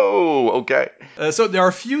 Whoa, okay. So there are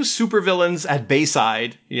a few supervillains at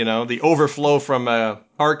Bayside, the overflow from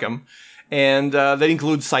Arkham. And that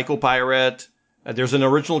includes Psycho Pirate, There's an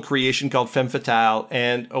original creation called Femme Fatale,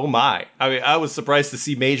 and oh my. I mean, I was surprised to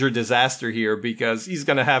see Major Disaster here because he's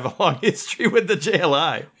going to have a long history with the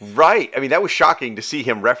JLI. Right. I mean, that was shocking to see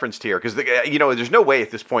him referenced here because, there's no way at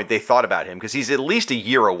this point they thought about him because he's at least a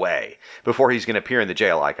year away before he's going to appear in the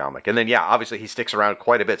JLI comic. And then, yeah, obviously he sticks around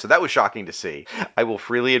quite a bit. So that was shocking to see. I will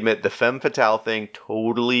freely admit the Femme Fatale thing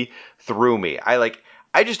totally threw me.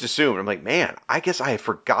 I just assumed, I'm like, man, I guess I have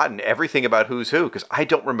forgotten everything about Who's Who because I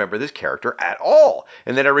don't remember this character at all.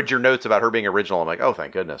 And then I read your notes about her being original. I'm like, oh,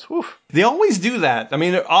 thank goodness. Whew. They always do that. I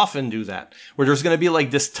mean, they often do that, where there's going to be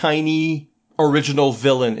like this tiny original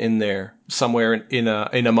villain in there somewhere in a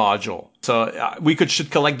module. So we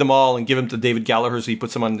should collect them all and give them to David Gallagher so he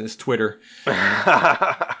puts them on his Twitter.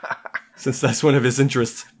 Since that's one of his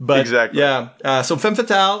interests. But exactly. Yeah. So Femme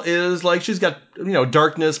Fatale is like, she's got,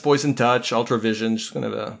 darkness, poison touch, ultravision. She's kind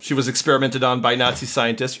of she was experimented on by Nazi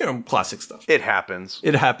scientists, classic stuff. It happens.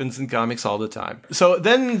 It happens in comics all the time. So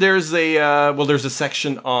then there's there's a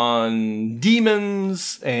section on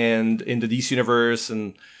demons and in the DC universe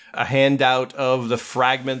and a handout of the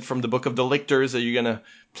fragment from the Book of the Lictors that you're going to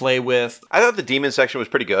play with. I thought the demon section was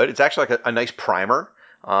pretty good. It's actually like a nice primer.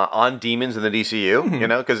 On demons in the DCU,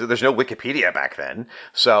 because there's no Wikipedia back then.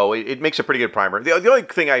 So it makes a pretty good primer. The only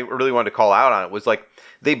thing I really wanted to call out on it was like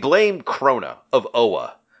they blame Krona of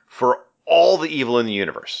Oa for all the evil in the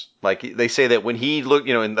universe. Like they say that when he looked,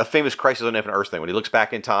 in the famous Crisis on Infinite Earths thing, when he looks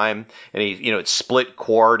back in time and he, it split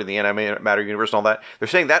Quard in the antimatter universe and all that, they're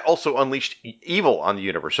saying that also unleashed evil on the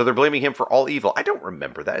universe. So they're blaming him for all evil. I don't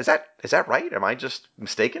remember that. Is that right? Am I just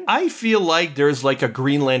mistaken? I feel like there's like a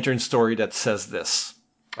Green Lantern story that says this.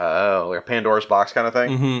 Oh, like a Pandora's box kind of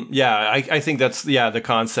thing? Mm-hmm. Yeah, I think that's the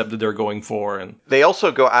concept that they're going for. And they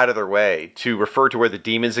also go out of their way to refer to where the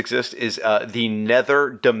demons exist is the nether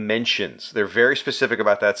dimensions. They're very specific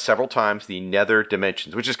about that several times, the nether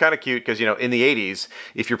dimensions, which is kind of cute because, in the 80s,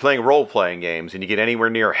 if you're playing role-playing games and you get anywhere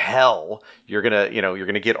near hell, you're going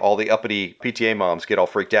to get all the uppity PTA moms get all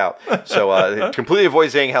freaked out. So completely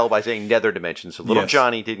avoid saying hell by saying nether dimensions. So little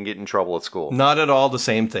Johnny didn't get in trouble at school. Not at all the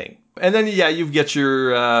same thing. And then, you get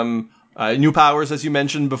your new powers, as you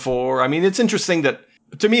mentioned before. I mean, it's interesting that,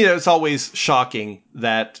 to me, it's always shocking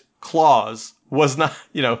that Claws was not,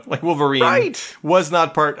 like Wolverine, was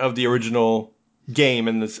not part of the original game.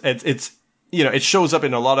 And it's it shows up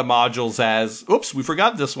in a lot of modules as, oops, we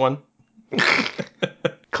forgot this one.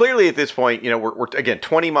 Clearly, at this point, we're again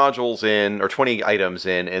 20 modules in or 20 items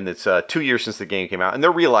in, and it's 2 years since the game came out, and they're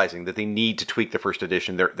realizing that they need to tweak the first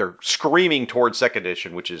edition. They're screaming towards second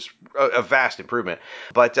edition, which is a vast improvement.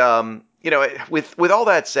 But with all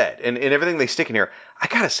that said, and everything they stick in here, I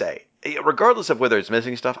gotta say, regardless of whether it's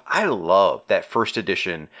missing stuff, I love that first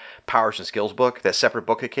edition Powers and Skills book, that separate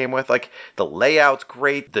book it came with. Like, the layout's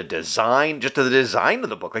great, the design, just the design of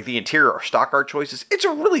the book, like the interior or stock art choices, it's a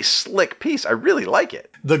really slick piece. I really like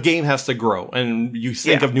it. The game has to grow, and you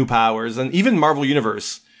think of new powers, and even Marvel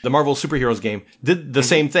Universe, the Marvel Superheroes game, did the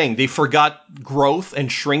same thing. They forgot growth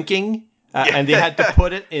and shrinking, and they had to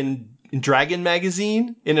put it in Dragon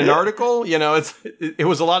magazine in an article. It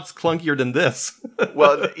was a lot clunkier than this.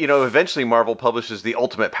 Well, eventually Marvel publishes the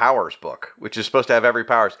Ultimate Powers book, which is supposed to have every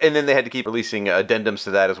powers, and then they had to keep releasing addendums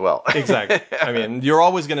to that as well. Exactly. I mean, you're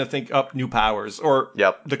always going to think up new powers, or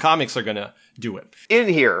the comics are going to do it. In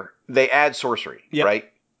here, they add sorcery, right?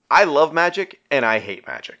 I love magic and I hate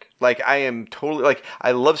magic. Like, I am totally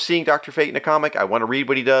I love seeing Dr. Fate in a comic. I want to read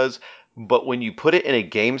what he does. But when you put it in a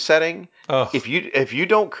game setting, if you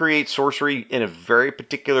don't create sorcery in a very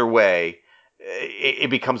particular way, it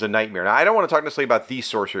becomes a nightmare. Now, I don't want to talk necessarily about these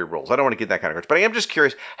sorcery rules. I don't want to get that kind of, but I am just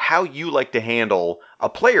curious how you like to handle a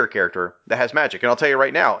player character that has magic. And I'll tell you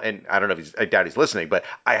right now, and I don't know I doubt he's listening, but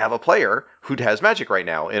I have a player who has magic right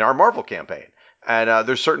now in our Marvel campaign. And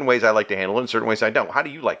there's certain ways I like to handle it and certain ways I don't. How do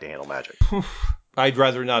you like to handle magic? I'd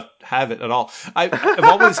rather not have it at all. I've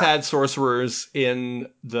always had sorcerers in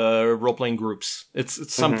the role-playing groups.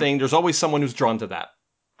 It's something, there's always someone who's drawn to that.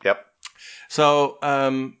 Yep. So,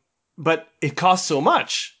 but it costs so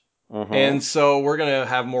much. And so we're going to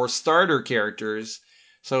have more starter characters.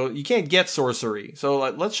 So you can't get sorcery.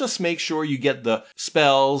 So let's just make sure you get the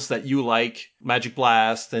spells that you like, Magic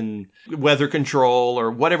Blast and Weather Control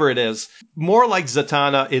or whatever it is. More like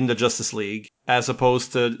Zatanna in the Justice League as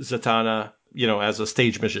opposed to Zatanna, as a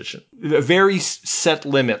stage magician. Very set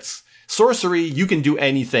limits. Sorcery, you can do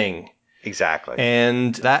anything. Exactly.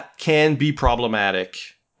 And that can be problematic.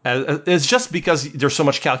 It's just because there's so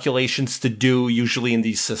much calculations to do usually in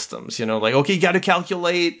these systems, like, okay, you got to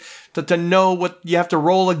calculate to know what you have to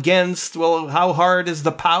roll against. Well, how hard is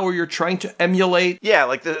the power you're trying to emulate? Yeah,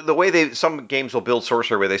 like the way some games will build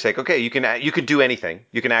sorcery where they say, okay, you can do anything,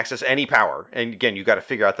 you can access any power, and again, you got to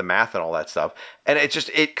figure out the math and all that stuff, and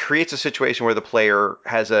it creates a situation where the player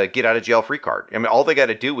has a get out of jail free card. I mean, all they got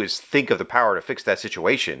to do is think of the power to fix that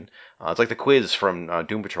situation. It's like the quiz from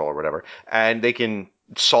Doom Patrol or whatever, and they can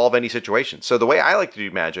solve any situation. So the way I like to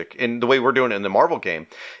do Magic, and the way we're doing it in the Marvel game,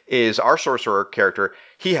 is our sorcerer character,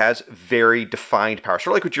 he has very defined powers.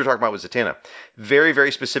 Sort of like what you were talking about with Zatanna. Very,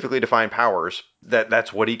 very specifically defined powers.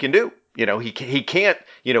 That's what he can do. He can't,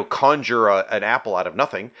 conjure an apple out of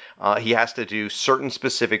nothing. He has to do certain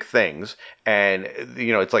specific things. And,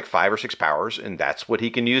 it's like 5 or 6 powers, and that's what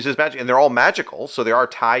he can use as magic. And they're all magical, so they are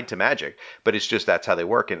tied to magic, but it's just that's how they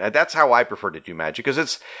work. And that's how I prefer to do Magic,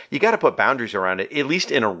 because you got to put boundaries around it, at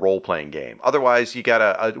least in a role-playing game. Otherwise, you got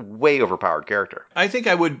a way overpowered character. I think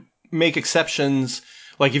I would make exceptions.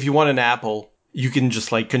 Like, if you want an apple, you can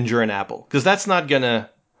just, like, conjure an apple. Because that's not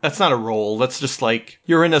a roll. That's just like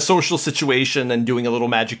you're in a social situation and doing a little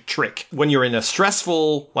magic trick. When you're in a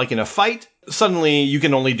stressful, like in a fight, suddenly you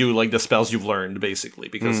can only do like the spells you've learned, basically,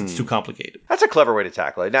 because it's too complicated. That's a clever way to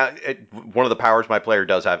tackle it. Now, one of the powers my player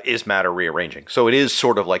does have is matter rearranging. So it is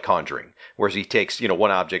sort of like conjuring, whereas he takes,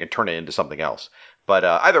 one object and turn it into something else. But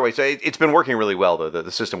either way, so it's been working really well, though,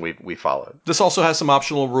 the system we followed. This also has some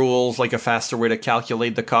optional rules, like a faster way to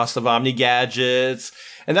calculate the cost of Omni gadgets.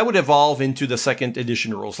 And that would evolve into the second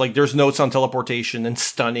edition rules. Like, there's notes on teleportation and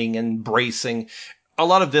stunning and bracing. A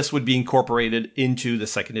lot of this would be incorporated into the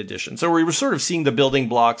second edition. So we were sort of seeing the building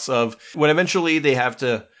blocks of when eventually they had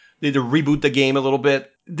to reboot the game a little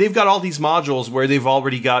bit. They've got all these modules where they've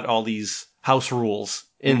already got all these house rules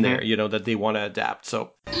in there, that they want to adapt.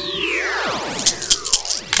 So...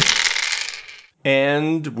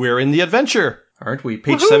 And we're in the adventure, aren't we?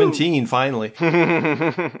 Page 17, finally.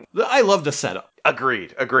 I love the setup.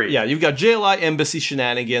 Agreed. Yeah, you've got JLI Embassy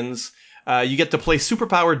shenanigans. You get to play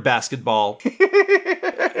superpowered basketball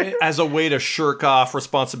as a way to shirk off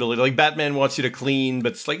responsibility. Like, Batman wants you to clean,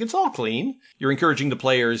 but it's all clean. You're encouraging the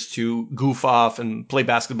players to goof off and play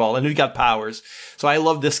basketball, and you've got powers. So I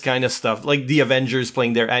love this kind of stuff. Like the Avengers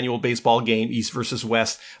playing their annual baseball game, East versus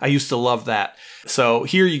West. I used to love that. So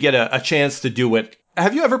here you get a chance to do it.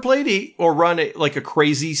 Have you ever played or run a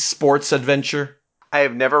crazy sports adventure? I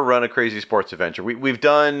have never run a crazy sports adventure. We've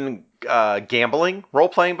done gambling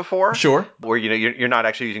role-playing before. Sure. Where, you're not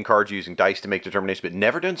actually using cards, you're using dice to make determinations, but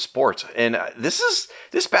never done sports. And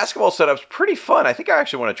this basketball setup's pretty fun. I think I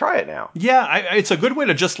actually want to try it now. Yeah, it's a good way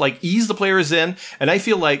to just, ease the players in. And I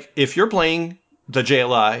feel like if you're playing the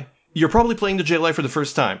JLI, you're probably playing the JLI for the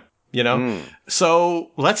first time.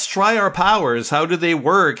 So let's try our powers. How do they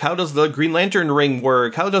work? How does the Green Lantern ring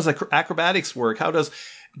work? How does acrobatics work?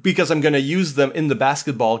 Because I'm going to use them in the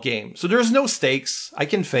basketball game. So there's no stakes. I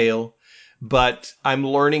can fail, but I'm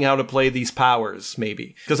learning how to play these powers,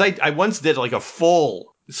 maybe. Because I once did a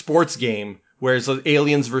full sports game where it's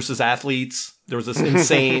aliens versus athletes. There was this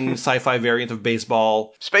insane sci-fi variant of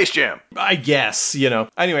baseball. Space Jam. I guess,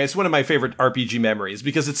 Anyway, it's one of my favorite RPG memories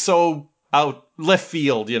because it's so out left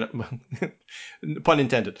field, pun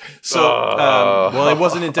intended. So, well, it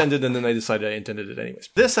wasn't intended, and then I decided I intended it anyways.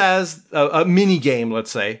 This has a mini game, let's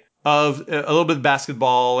say, of a little bit of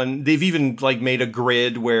basketball, and they've even made a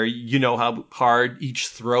grid where you know how hard each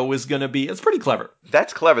throw is going to be. It's pretty clever.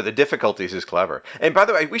 That's clever. The difficulties is clever. And by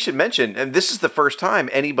the way, we should mention, and this is the first time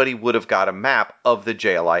anybody would have got a map of the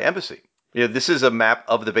JLI Embassy. This is a map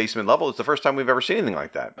of the basement level. It's the first time we've ever seen anything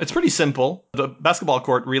like that. It's pretty simple. The basketball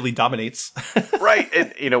court really dominates. Right.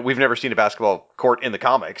 And, we've never seen a basketball court in the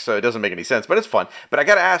comics, so it doesn't make any sense, but it's fun. But I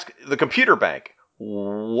got to ask, the computer bank,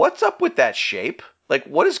 what's up with that shape?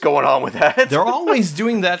 What is going on with that? They're always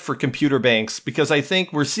doing that for computer banks because I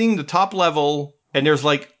think we're seeing the top level and there's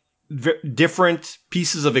different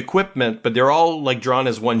pieces of equipment, but they're all drawn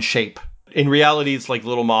as one shape. In reality, it's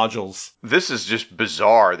little modules. This is just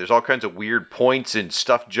bizarre. There's all kinds of weird points and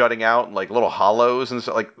stuff jutting out and little hollows and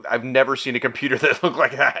stuff. I've never seen a computer that looked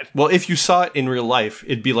like that. Well, if you saw it in real life,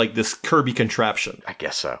 it'd be like this Kirby contraption. I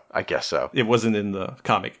guess so. It wasn't in the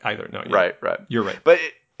comic either. No. Right. You're right. But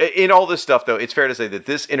in all this stuff, though, it's fair to say that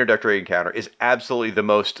this introductory encounter is absolutely the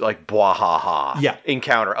most bwahaha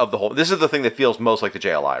encounter of the whole. This is the thing that feels most like the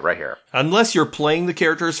JLI right here. Unless you're playing the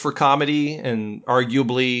characters for comedy and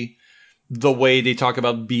arguably the way they talk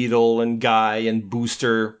about Beetle and Guy and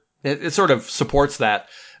Booster, it sort of supports that.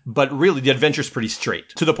 But really, the adventure's pretty straight,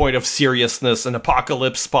 to the point of seriousness and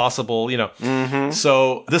apocalypse possible, Mm-hmm.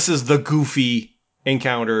 So this is the goofy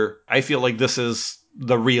encounter. I feel like this is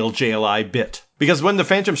the real JLI bit. Because when the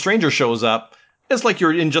Phantom Stranger shows up, it's like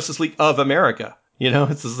you're in Justice League of America. You know,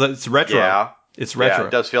 it's retro. Yeah. It's retro. Yeah,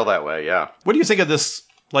 it does feel that way, yeah. What do you think of this,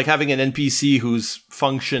 like having an NPC whose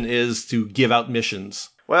function is to give out missions?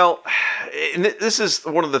 Well, and this is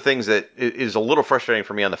one of the things that is a little frustrating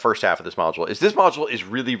for me on the first half of this module, is this module is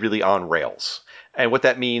really, really on rails. And what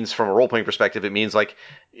that means from a role-playing perspective, it means like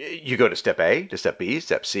you go to step A, to step B,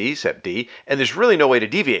 step C, step D, and there's really no way to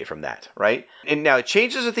deviate from that, right? And now it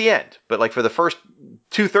changes at the end, but like for the first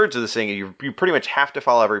 2/3 of this thing, you pretty much have to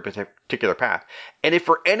follow every particular path. And if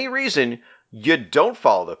for any reason you don't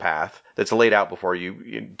follow the path that's laid out before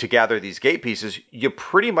you to gather these gate pieces, you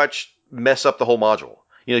pretty much mess up the whole module.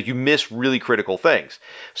 You know, you miss really critical things.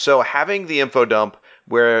 So having the info dump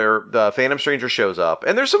where the Phantom Stranger shows up,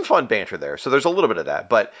 and there's some fun banter there, so there's a little bit of that,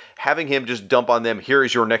 but having him just dump on them, here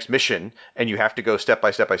is your next mission, and you have to go step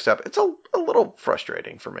by step by step, it's a little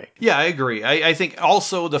frustrating for me. Yeah, I agree. I think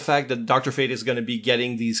also the fact that Dr. Fate is going to be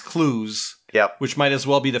getting these clues, yep, which might as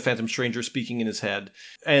well be the Phantom Stranger speaking in his head,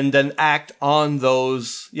 and then act on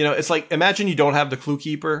those. You know, it's like, imagine you don't have the clue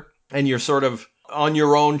keeper, and you're sort of on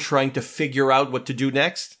your own trying to figure out what to do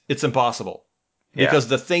next. It's impossible. Because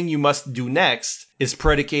the thing you must do next is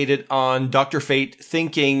predicated on Dr. Fate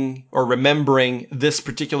thinking or remembering this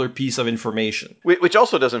particular piece of information. Which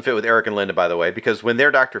also doesn't fit with Eric and Linda, by the way, because when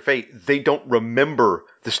they're Dr. Fate, they don't remember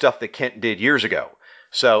the stuff that Kent did years ago.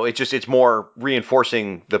 So it's more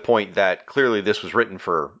reinforcing the point that clearly this was written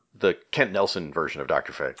for the Kent Nelson version of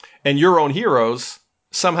Dr. Fate. And your own heroes,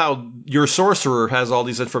 somehow your sorcerer has all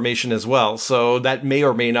these information as well. So that may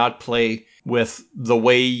or may not play with the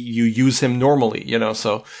way you use him normally, you know,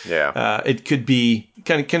 so it could be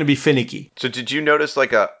kind of be finicky. So did you notice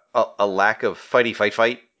like a lack of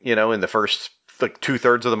fight, you know, in the first like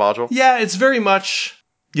 2/3 of the module? Yeah, it's very much,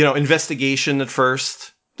 you know, investigation at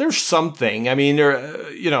first. There's something, I mean,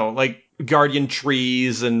 there, you know, like guardian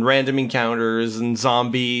trees and random encounters and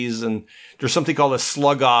zombies, and there's something called a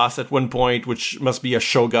Sluggoth at one point, which must be a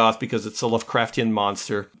Shoggoth because it's a Lovecraftian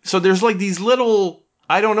monster. So there's like these little,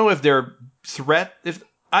 I don't know if they're threat,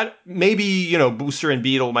 maybe, you know, Booster and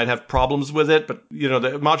Beetle might have problems with it, but, you know,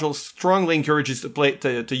 the module strongly encourages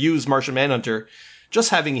to use Martian Manhunter. Just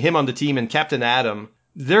having him on the team and Captain Atom,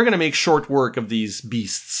 they're going to make short work of these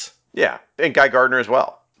beasts. Yeah, and Guy Gardner as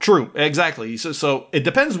well. True, exactly. So it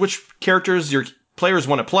depends which characters your players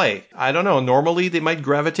want to play. I don't know, normally they might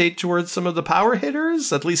gravitate towards some of the power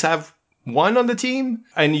hitters, at least have one on the team.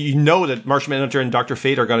 And you know that Martian Manhunter and Dr.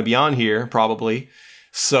 Fate are going to be on here, probably.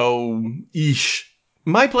 So,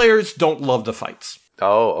 my players don't love the fights.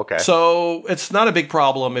 Oh, okay. So, it's not a big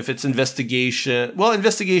problem if it's investigation. Well,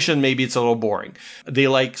 investigation, maybe it's a little boring. They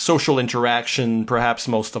like social interaction, perhaps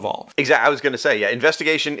most of all. Exactly. I was going to say, yeah,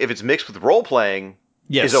 investigation, if it's mixed with role-playing,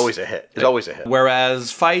 is always a hit. It's always a hit.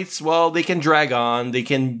 Whereas fights, well, they can drag on. They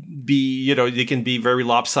can be, you know, they can be very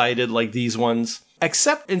lopsided like these ones.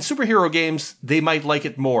 Except in superhero games, they might like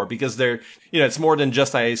it more because they're, you know, it's more than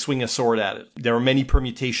just I swing a sword at it. There are many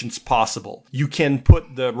permutations possible. You can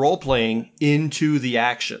put the role-playing into the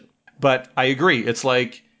action. But I agree. It's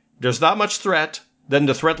like there's not much threat. Then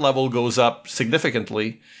the threat level goes up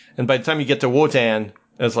significantly. And by the time you get to Wotan,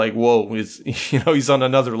 it's like, whoa, he's on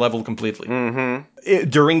another level completely. Mm-hmm.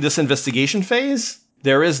 During this investigation phase,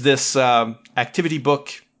 there is this activity,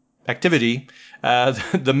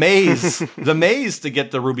 the maze to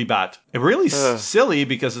get the Ruby Bat. It really silly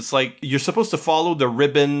because it's like you're supposed to follow the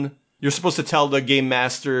ribbon. You're supposed to tell the game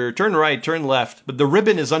master, turn right, turn left, but the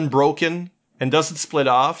ribbon is unbroken and doesn't split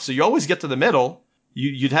off. So you always get to the middle.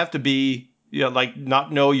 You'd have to be, you know, like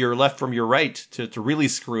not know your left from your right to really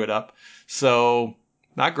screw it up. So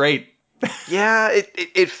not great. Yeah,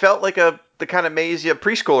 it felt like the kind of maze a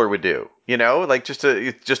preschooler would do, you know, like just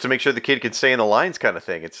to make sure the kid could stay in the lines kind of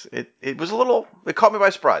thing. It was it caught me by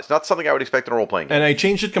surprise. Not something I would expect in a role-playing game. And I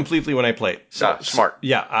changed it completely when I played. So, smart.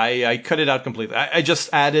 Yeah, I cut it out completely. I just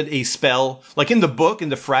added a spell, like in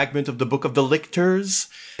the fragment of the Book of the Lictors.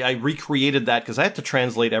 I recreated that because I had to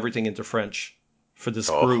translate everything into French for this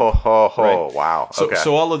group. Right? Wow. Okay.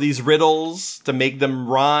 So all of these riddles to make them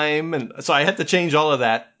rhyme, and so I had to change all of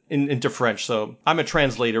that into French. So I'm a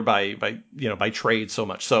translator by trade so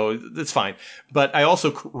much. So it's fine. But I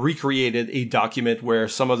also recreated a document where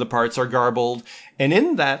some of the parts are garbled. And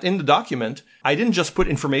in the document, I didn't just put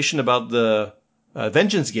information about the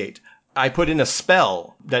Vengeance Gate. I put in a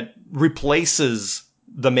spell that replaces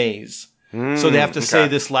the maze. So they have to say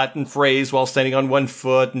this Latin phrase while standing on one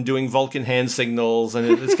foot and doing Vulcan hand signals.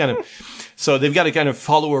 And it's kind of, so they've got to kind of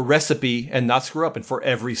follow a recipe and not screw up. And for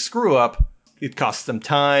every screw up, it costs them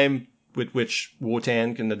time with which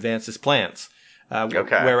Wotan can advance his plans.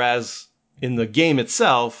 Whereas, in the game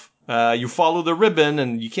itself, you follow the ribbon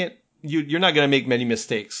and you're not going to make many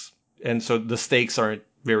mistakes. And so the stakes aren't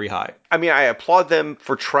very high. I mean, I applaud them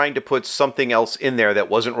for trying to put something else in there that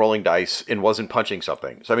wasn't rolling dice and wasn't punching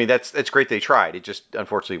something. So, I mean, that's great they tried. It just,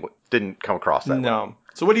 unfortunately, didn't come across that way. No.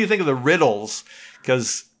 So what do you think of the riddles?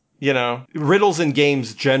 Because, riddles in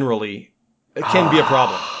games generally can be a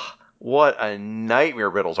problem. What a nightmare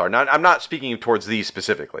riddles are. Now, I'm not speaking towards these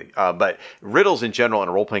specifically, but riddles in general in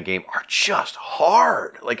a role-playing game are just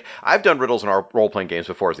hard. Like, I've done riddles in our role-playing games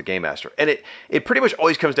before as a game master, and it pretty much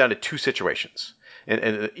always comes down to two situations.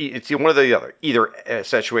 And it's one or the other. Either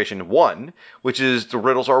situation one, which is the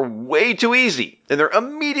riddles are way too easy, and they're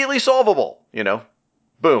immediately solvable.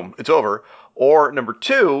 Boom, it's over. Or number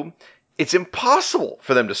two, it's impossible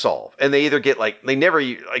for them to solve. And they either they never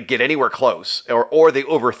get anywhere close, or they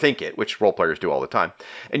overthink it, which role players do all the time.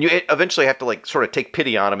 And you eventually have to sort of take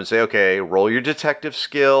pity on them and say, okay, roll your detective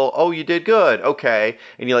skill. Oh, you did good. Okay.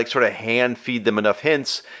 And you sort of hand feed them enough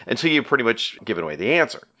hints until you pretty much given away the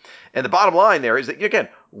answer. And the bottom line there is that, again,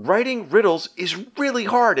 writing riddles is really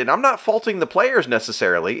hard. And I'm not faulting the players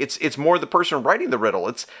necessarily. It's more the person writing the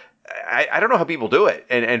riddle. I don't know how people do it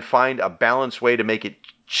and find a balanced way to make it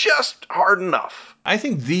just hard enough. I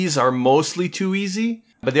think these are mostly too easy,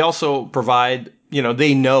 but they also provide,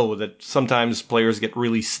 they know that sometimes players get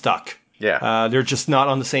really stuck. Yeah. They're just not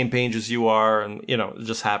on the same page as you are, and, it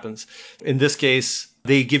just happens. In this case,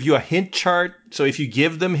 they give you a hint chart, so if you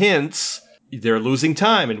give them hints, they're losing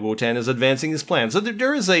time, and Wotan is advancing his plan. So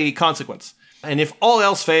there is a consequence. And if all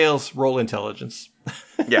else fails, roll intelligence.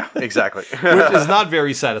 Yeah, exactly. Which is not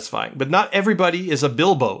very satisfying. But not everybody is a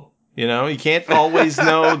Bilbo. You can't always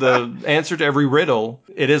know the answer to every riddle.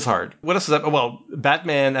 It is hard. What else is that? Well,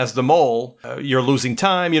 Batman as the mole, you're losing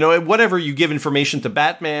time. Whatever you give information to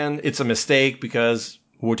Batman, it's a mistake because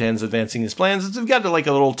Wotan's advancing his plans. It's got a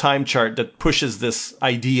little time chart that pushes this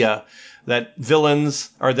idea that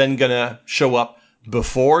villains are then going to show up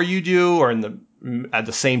before you do or at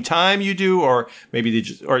the same time you do, or maybe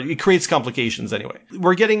or it creates complications anyway.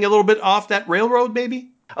 We're getting a little bit off that railroad,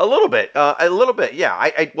 maybe? A little bit,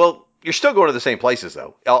 yeah. Well, you're still going to the same places,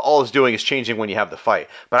 though. All it's doing is changing when you have the fight.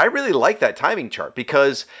 But I really like that timing chart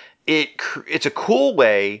because it's a cool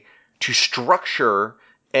way to structure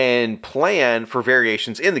and plan for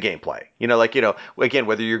variations in the gameplay. Again,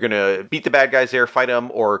 whether you're going to beat the bad guys there, fight them,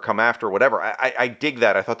 or come after, whatever. I dig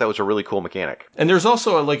that. I thought that was a really cool mechanic. And there's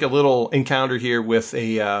also a little encounter here with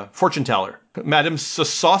a fortune teller, Madame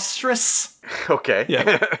Sosostris. Okay.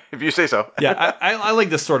 Yeah. If you say so. Yeah, I like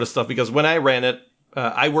this sort of stuff because when I ran it,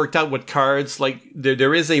 I worked out what cards,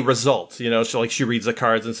 there is a result, so she reads the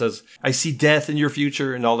cards and says, I see death in your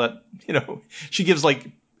future and all that, she gives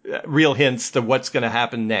real hints to what's going to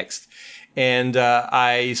happen next. And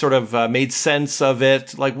I sort of made sense of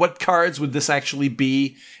it. What cards would this actually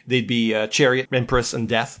be? They'd be Chariot, Empress, and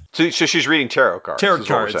Death. So she's reading tarot cards. Tarot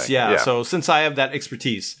cards, yeah. So since I have that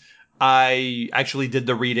expertise, I actually did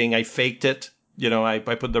the reading. I faked it. I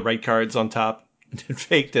put the right cards on top and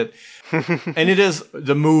faked it. And it is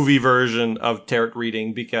the movie version of tarot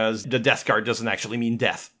reading because the death card doesn't actually mean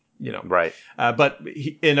death. Right. But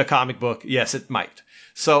in a comic book, yes, it might.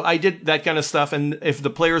 So I did that kind of stuff. And if the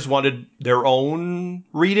players wanted their own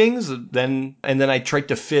readings, then I tried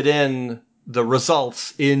to fit in the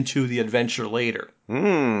results into the adventure later.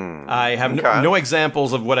 I have no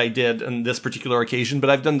examples of what I did on this particular occasion, but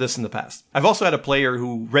I've done this in the past. I've also had a player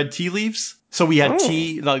who read tea leaves. So we had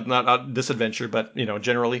tea, not this adventure, but,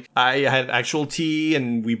 generally. I had actual tea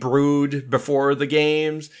and we brewed before the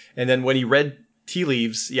games. And then when he read tea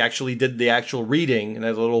leaves, he actually did the actual reading and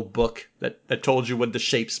had a little book that told you what the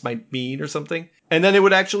shapes might mean or something. And then it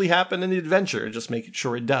would actually happen in the adventure, just making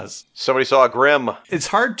sure it does. Somebody saw a Grimm. It's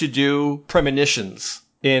hard to do premonitions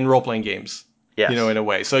in role-playing games. Yes. In a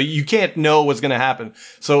way. So you can't know what's going to happen.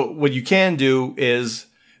 So what you can do is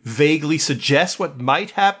vaguely suggest what might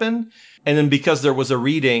happen. And then because there was a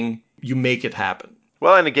reading, you make it happen.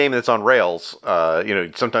 Well, in a game that's on rails,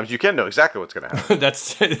 sometimes you can know exactly what's going to happen.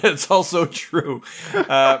 That's also true.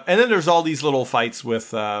 And then there's all these little fights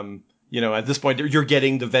with, at this point, you're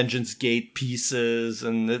getting the Vengeance Gate pieces,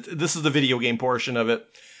 and this is the video game portion of it.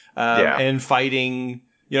 And fighting,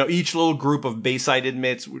 each little group of Bayside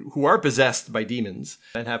inmates who are possessed by demons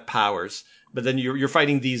and have powers. But then you're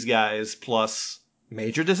fighting these guys plus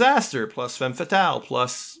Major Disaster, plus Femme Fatale,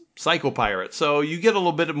 plus Psycho Pirate. So you get a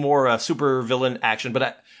little bit more super villain action,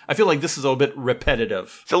 but I feel like this is a little bit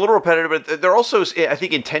repetitive. It's a little repetitive, but they're also, I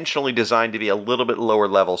think, intentionally designed to be a little bit lower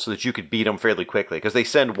level so that you could beat them fairly quickly, because they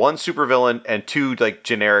send one super villain and two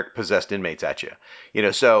generic possessed inmates at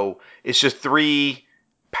you. So it's just 3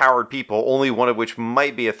 powered people, only one of which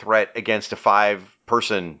might be a threat against a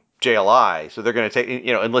 5-person JLI. So they're going to take,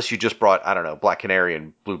 unless you just brought, I don't know, Black Canary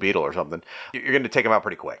and Blue Beetle or something, you're going to take them out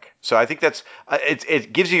pretty quick. So I think that's,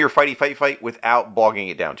 it gives you your fight without bogging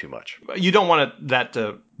it down too much. You don't want that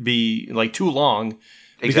to be like too long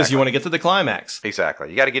because Exactly. you want to get to the climax.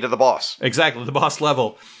 Exactly. You got to get to the boss. Exactly, the boss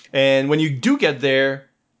level. And when you do get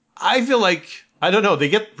there, I feel like, I don't know, they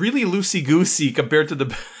get really loosey-goosey compared to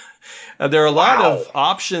the... there are a lot of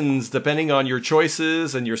options depending on your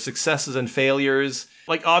choices and your successes and failures.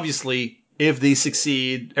 Like, obviously, if they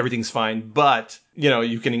succeed, everything's fine. But,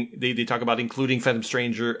 you can, they talk about including Phantom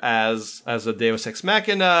Stranger as a Deus Ex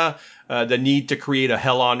Machina, the need to create a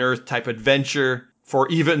Hell on Earth type adventure for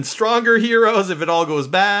even stronger heroes if it all goes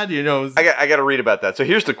bad, I got to read about that. So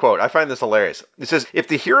here's the quote. I find this hilarious. It says, if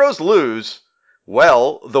the heroes lose,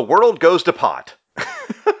 well, the world goes to pot.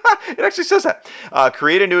 It actually says that.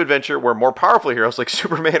 Create a new adventure where more powerful heroes like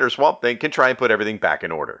Superman or Swamp Thing can try and put everything back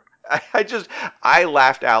in order. I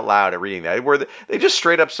laughed out loud at reading that, where they just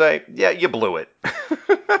straight up say, yeah, you blew it.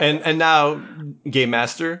 And now, Game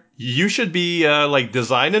Master, you should be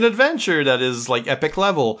design an adventure that is like epic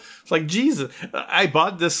level. It's like, Jesus, I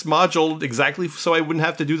bought this module exactly so I wouldn't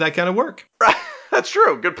have to do that kind of work. That's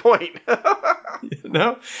true. Good point.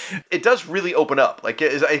 No, it does really open up. Like,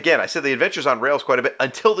 again, I said the adventure's on rails quite a bit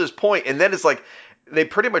until this point, and then it's like they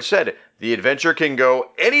pretty much said the adventure can go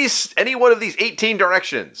any one of these 18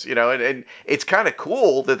 directions, and it's kind of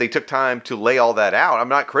cool that they took time to lay all that out. I'm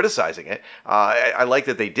not criticizing it. I like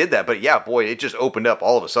that they did that, but yeah, boy, it just opened up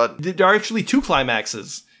all of a sudden. There are actually 2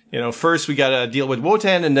 climaxes. First we got to deal with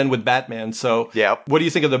Wotan and then with Batman. So, yeah. What do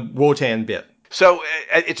you think of the Wotan bit? So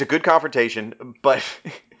it's a good confrontation, but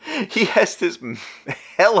he has this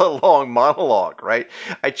hella long monologue, right?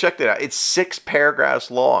 I checked it out. It's 6 paragraphs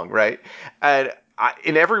long, right? And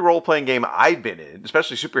in every role-playing game I've been in,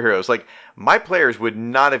 especially superheroes, like, my players would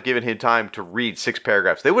not have given him time to read 6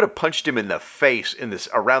 paragraphs. They would have punched him in the face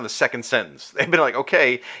around the second sentence. They've been like,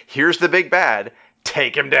 okay, here's the big bad.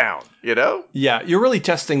 Take him down, Yeah, you're really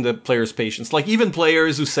testing the player's patience. Like, even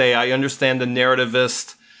players who say, I understand the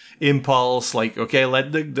narrativist impulse, like, okay,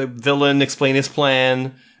 let the villain explain his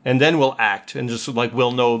plan, and then we'll act, and just, like,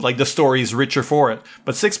 we'll know, like, the story's richer for it.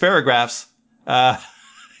 But 6 paragraphs,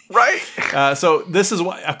 right? So this is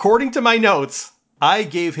why, according to my notes, I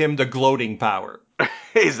gave him the gloating power.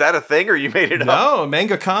 Is that a thing, or you made it up? No,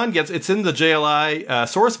 Manga Khan it's in the JLI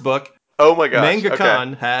source book. Oh my gosh. Manga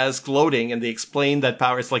Khan has gloating, and they explain that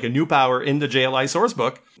power. It's like a new power in the JLI source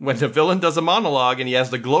book. When the villain does a monologue and he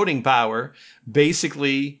has the gloating power,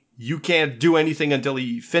 basically you can't do anything until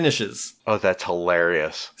he finishes. Oh, that's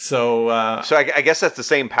hilarious. So I guess that's the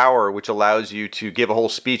same power which allows you to give a whole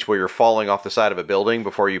speech where you're falling off the side of a building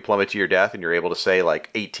before you plummet to your death, and you're able to say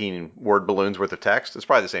like 18 word balloons worth of text. It's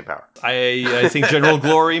probably the same power. I think General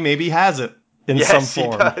Glory maybe has it. In some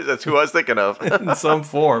form. Yes, he does. That's who I was thinking of. In some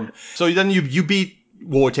form. So then you beat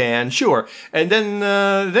Wotan, sure. And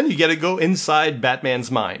then you get to go inside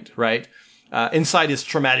Batman's mind, right? Inside his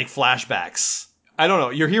traumatic flashbacks. I don't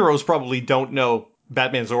know. Your heroes probably don't know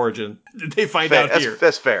Batman's origin. They find out here.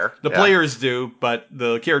 That's fair. The players do, but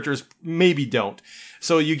the characters maybe don't.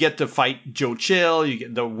 So you get to fight Joe Chill. You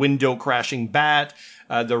get the window crashing bat.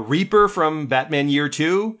 The Reaper from Batman Year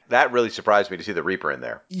 2. That really surprised me to see the Reaper in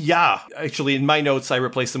there. Yeah. Actually, in my notes, I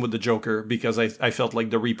replaced him with the Joker because I felt like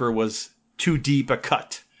the Reaper was too deep a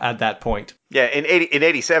cut at that point. Yeah, in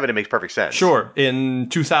 87, it makes perfect sense. Sure. In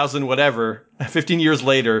 2000, whatever, 15 years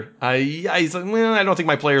later, I don't think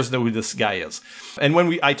my players know who this guy is. And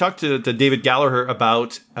when I talked to David Gallagher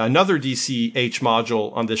about another DCH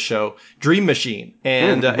module on this show, Dream Machine,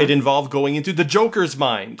 and it involved going into the Joker's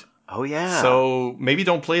mind. Oh, yeah. So maybe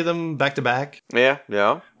don't play them back to back. Yeah.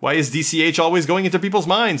 Why is DCH always going into people's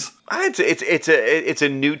minds? It's a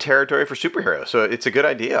new territory for superheroes, so it's a good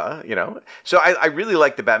idea, So I really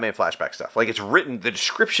like the Batman flashback stuff. Like, it's written, the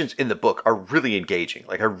descriptions in the book are really engaging.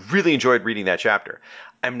 Like, I really enjoyed reading that chapter.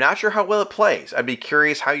 I'm not sure how well it plays. I'd be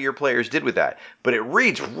curious how your players did with that. But it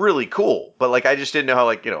reads really cool. But, like, I just didn't know how,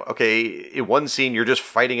 like, okay, in one scene you're just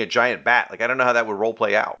fighting a giant bat. Like, I don't know how that would role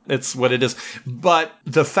play out. It's what it is. But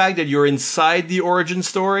the fact that you're inside the origin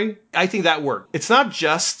story, I think that worked. It's not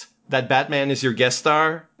just that Batman is your guest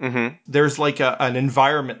star. Mm-hmm. There's like an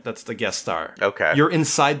environment that's the guest star. Okay. You're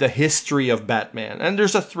inside the history of Batman, and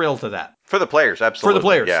there's a thrill to that. For the players, absolutely. For the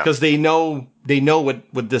players, yeah. because they know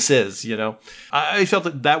what this is, you know. I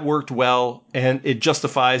felt that worked well, and it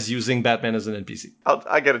justifies using Batman as an NPC.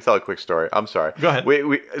 I got to tell a quick story. I'm sorry. Go ahead.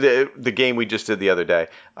 The game we just did the other day,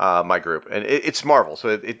 my group, and it's Marvel,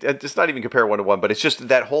 so it's not even compare 1-to-1, but it's just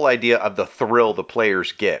that whole idea of the thrill the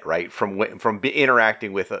players get, right, from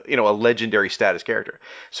interacting with a legendary status character.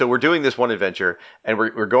 So we're doing this one adventure, and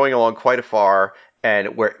we're going along quite far.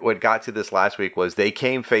 And what got to this last week was they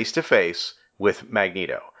came face to face with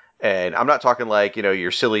Magneto. And I'm not talking like,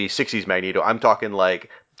 your silly 60s Magneto. I'm talking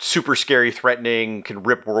like super scary, threatening, can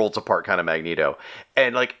rip worlds apart kind of Magneto.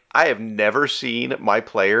 And like, I have never seen my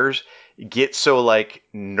players get so like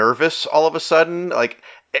nervous all of a sudden, like,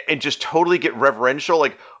 and just totally get reverential.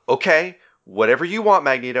 Like, okay, whatever you want,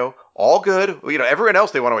 Magneto, all good. Everyone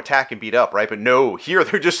else they want to attack and beat up, right? But no, here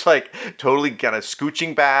they're just like totally kind of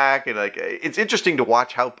scooching back. And like, it's interesting to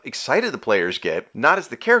watch how excited the players get, not as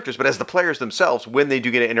the characters, but as the players themselves when they do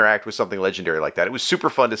get to interact with something legendary like that. It was super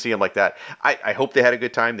fun to see them like that. I hope they had a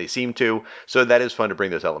good time. They seem to. So that is fun to bring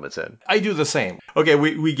those elements in. I do the same. Okay,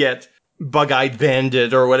 we get Bug-Eyed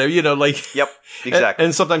Bandit or whatever, like... Yep, exactly.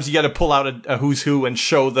 And sometimes you got to pull out a who's who and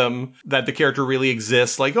show them that the character really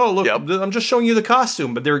exists. Like, oh, look, yep. I'm just showing you the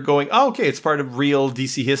costume. But they're going, oh, okay, it's part of real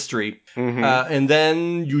DC history. Mm-hmm. And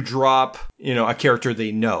then you drop, a character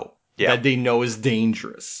they know. Yeah. That they know is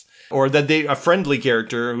dangerous. Or that a friendly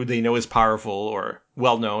character who they know is powerful or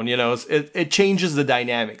well-known. It changes the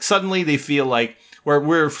dynamic. Suddenly they feel like,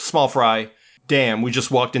 we're small fry. Damn, we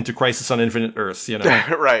just walked into Crisis on Infinite Earths,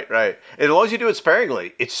 Right. And as long as you do it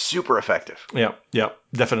sparingly, it's super effective. Yeah,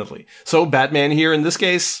 definitely. So Batman here in this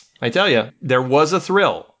case, I tell you, there was a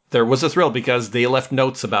thrill. There was a thrill because they left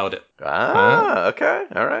notes about it. Okay.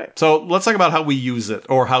 All right. So let's talk about how we use it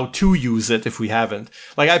or how to use it if we haven't.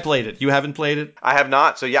 Like I played it. You haven't played it? I have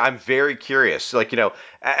not. So yeah, I'm very curious. Like,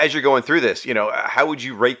 as you're going through this, how would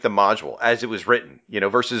you rate the module as it was written,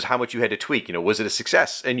 versus how much you had to tweak? Was it a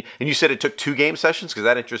success? And you said it took 2 game sessions? Because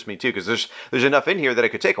that interests me too, because there's enough in here that it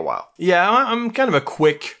could take a while. Yeah, I'm kind of a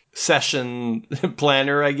quick session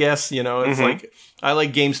planner, I guess. It's like I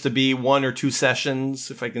like games to be 1 or 2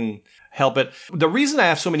 sessions if I can help it. The reason I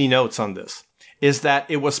have so many notes on this is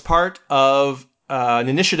that it was part of an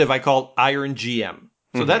initiative I called Iron GM.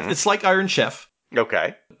 So that it's like Iron Chef.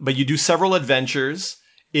 Okay. But you do several adventures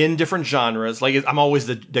in different genres. Like I'm always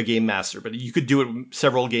the game master, but you could do it with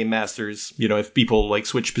several game masters, if people like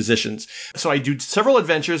switch positions. So I do several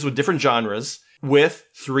adventures with different genres with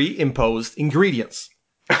 3 imposed ingredients.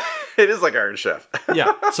 It is like Iron Chef.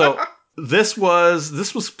 Yeah. So this was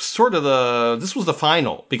the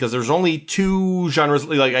final because there's only 2 genres.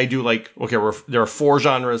 Like I do there are 4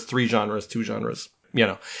 genres, 3 genres, 2 genres,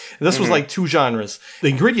 And this was like 2 genres. The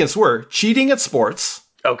ingredients were cheating at sports.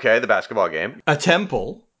 Okay. The basketball game. A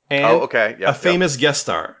temple. And a famous guest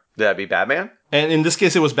star. That'd be Batman? And in this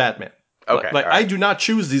case, it was Batman. Okay. Like I do not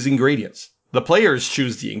choose these ingredients. The players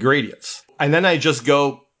choose the ingredients. And then I just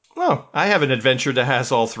go, oh, I have an adventure that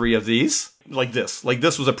has all 3 of these. Like this. Like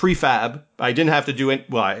this was a prefab. I didn't have to do it.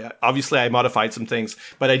 Well, obviously I modified some things,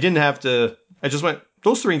 but I didn't have to. I just went,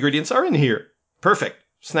 those 3 ingredients are in here. Perfect.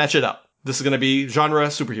 Snatch it up. This is going to be genre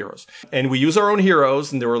superheroes. And we use our own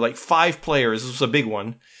heroes, and there were like 5 players. This was a big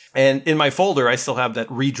one. And in my folder, I still have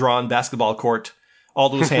that redrawn basketball court, all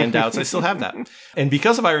those handouts. I still have that. And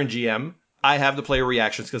because of Iron GM, I have the player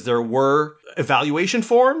reactions because there were evaluation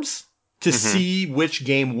forms to see which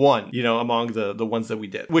game won, among the ones that we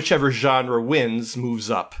did. Whichever genre wins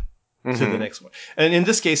moves up to the next one. And in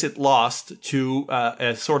this case, it lost to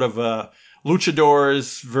a sort of a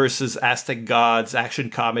luchadors versus Aztec gods action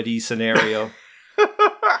comedy scenario.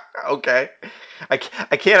 Okay. I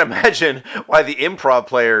can't imagine why the improv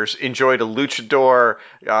players enjoyed a luchador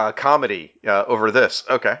comedy over this.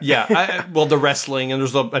 Okay. Yeah. The wrestling, and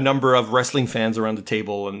there's a number of wrestling fans around the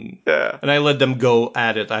table, and I let them go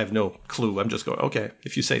at it. I have no clue. I'm just going, okay,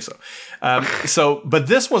 if you say so. But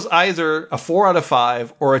this was either a 4 out of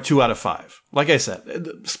 5 or a 2 out of 5. Like I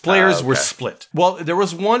said, players were split. Well, there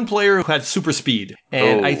was one player who had super speed,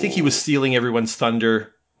 and I think he was stealing everyone's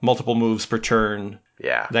thunder, multiple moves per turn.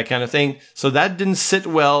 Yeah. That kind of thing. So that didn't sit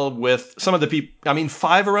well with some of the people. I mean,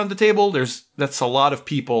 5 around the table, that's a lot of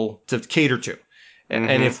people to cater to.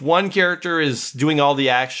 And if one character is doing all the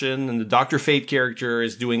action and the Dr. Fate character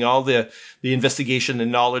is doing all the investigation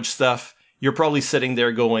and knowledge stuff, you're probably sitting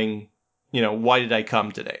there going, why did I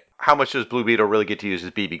come today? How much does Blue Beetle really get to use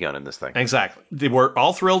his BB gun in this thing? Exactly. They were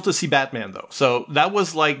all thrilled to see Batman, though. So that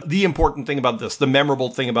was like the important thing about this. The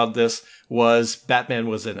memorable thing about this was Batman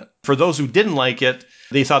was in it. For those who didn't like it,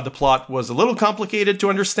 they thought the plot was a little complicated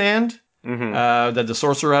to understand. That the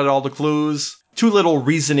sorcerer had all the clues. too little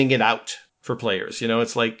reasoning it out for players.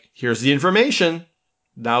 It's like, here's the information.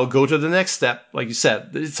 Now go to the next step. Like you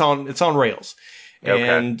said, it's on rails. Okay.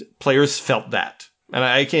 And players felt that. And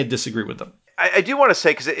I can't disagree with them. I do want to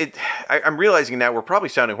say, because I'm realizing now we're probably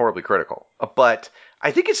sounding horribly critical, but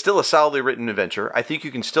I think it's still a solidly written adventure. I think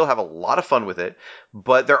you can still have a lot of fun with it,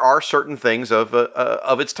 but there are certain things of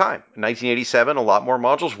its time. In 1987, a lot more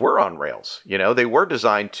modules were on rails. They were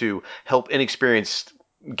designed to help inexperienced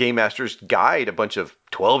game masters guide a bunch of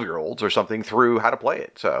 12-year-olds or something through how to play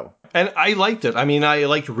it. So, and I liked it. I mean, I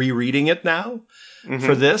liked rereading it now.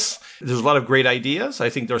 For this, there's a lot of great ideas.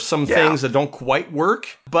 I think there's some things that don't quite work,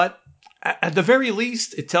 but at the very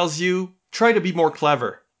least, it tells you, try to be more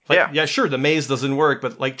clever. Yeah, sure, the maze doesn't work,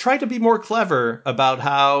 but try to be more clever about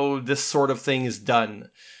how this sort of thing is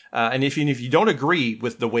done. And if you don't agree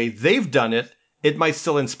with the way they've done it, it might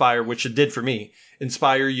still inspire, which it did for me,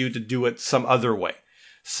 inspire you to do it some other way.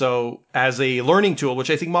 So as a learning tool,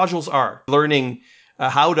 which I think modules are, learning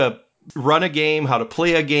how to run a game, how to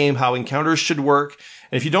play a game, how encounters should work.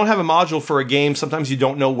 And if you don't have a module for a game, sometimes you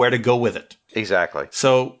don't know where to go with it. Exactly.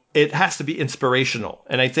 So it has to be inspirational.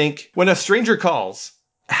 And I think when A Stranger Calls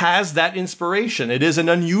has that inspiration, it is an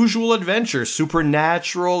unusual adventure,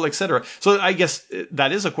 supernatural, etc. So I guess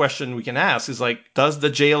that is a question we can ask, is like, does the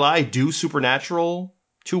JLI do supernatural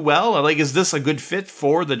too well? Like, is this a good fit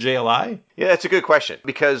for the JLI? Yeah, that's a good question,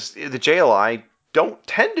 because the JLI don't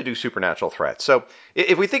tend to do supernatural threats. So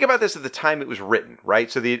if we think about this at the time it was written,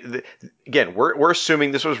 right? So again, we're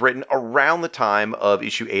assuming this was written around the time of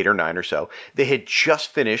issue 8 or 9 or so. They had just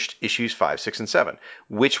finished issues 5, 6, and 7,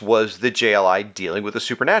 which was the JLI dealing with the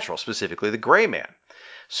supernatural, specifically the Gray Man.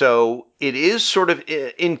 So it is sort of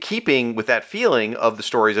in keeping with that feeling of the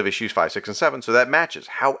stories of issues 5, 6, and 7, so that matches.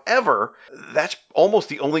 However, that's almost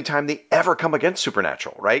the only time they ever come against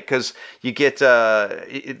Supernatural, right? Because you get,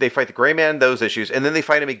 they fight the Gray Man, those issues, and then they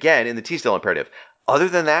fight him again in the Teasdale Imperative. Other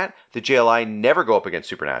than that, the JLI never go up against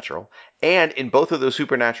Supernatural. And in both of those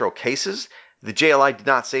Supernatural cases, the JLI did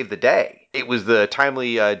not save the day. It was the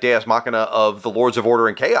timely Deus Machina of the Lords of Order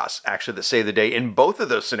and Chaos, actually, that saved the day in both of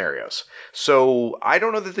those scenarios. So I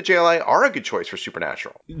don't know that the JLI are a good choice for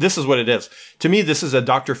Supernatural. This is what it is. To me, this is a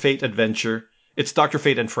Dr. Fate adventure. It's Dr.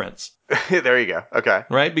 Fate and Friends. There you go. Okay.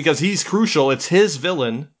 Right? Because he's crucial. It's his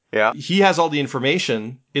villain. Yeah. He has all the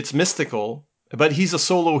information. It's mystical. But he's a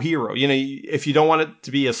solo hero. If you don't want it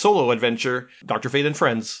to be a solo adventure, Dr. Fate and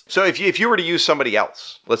Friends. So if you were to use somebody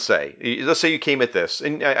else, let's say you came at this,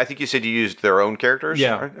 and I think you said you used their own characters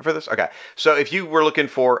for this? Okay. So if you were looking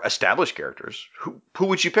for established characters, who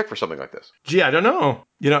would you pick for something like this? Gee, I don't know.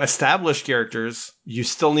 Established characters, you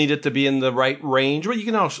still need it to be in the right range, but you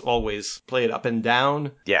can always play it up and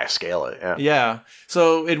down. Yeah, scale it. Yeah. Yeah.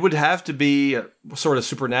 So it would have to be a sort of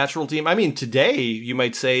supernatural team. I mean, today you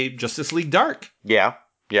might say Justice League Dark. Yeah.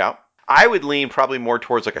 I would lean probably more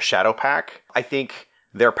towards like a Shadow Pack. I think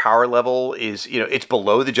their power level is, it's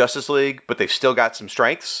below the Justice League, but they've still got some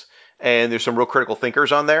strengths, and there's some real critical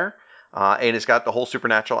thinkers on there. And it's got the whole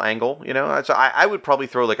supernatural angle, So I would probably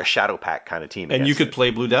throw like a Shadow Pack kind of team. And you could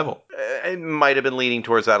play Blue Devil. I might have been leaning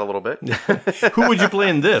towards that a little bit. Who would you play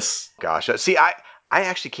in this? Gosh, see, I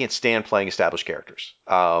actually can't stand playing established characters.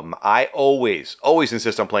 I always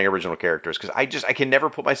insist on playing original characters because I can never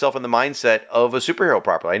put myself in the mindset of a superhero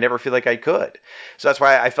properly. I never feel like I could. So that's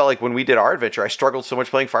why I felt like when we did our adventure, I struggled so much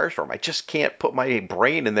playing Firestorm. I just can't put my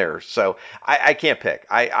brain in there. So I can't pick.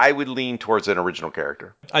 I would lean towards an original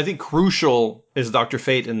character. I think crucial is Dr.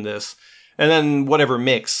 Fate in this. And then whatever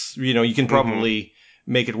mix, you can probably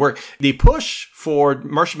make it work. The push for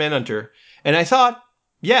Martian Manhunter, and I thought,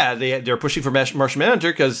 yeah, they're pushing for Martian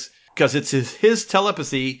Manhunter because it's his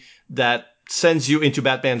telepathy that sends you into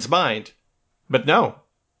Batman's mind. But no,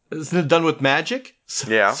 isn't it done with magic?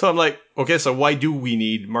 Yeah. So I'm like, okay, so why do we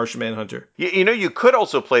need Martian Manhunter? You could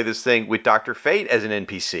also play this thing with Dr. Fate as an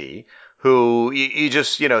NPC who you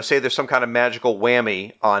just, say there's some kind of magical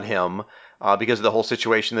whammy on him because of the whole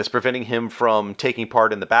situation that's preventing him from taking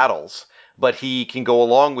part in the battles. But he can go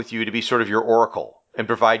along with you to be sort of your oracle and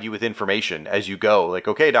provide you with information as you go. Like,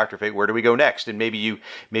 okay, Dr. Fate, where do we go next? And maybe you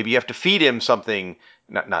have to feed him something,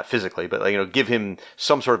 not physically, but give him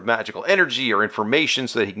some sort of magical energy or information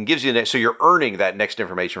so that he can give you the next. So you're earning that next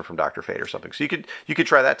information from Dr. Fate or something. So you could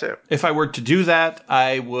try that too. If I were to do that,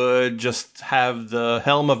 I would just have the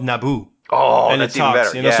Helm of Naboo. Oh, and that's it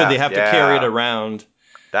talks, even better. So they have to carry it around.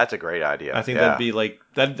 That's a great idea. I think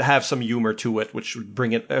that'd have some humor to it, which would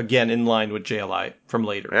bring it again in line with JLI from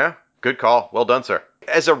later. Yeah. Good call. Well done, sir.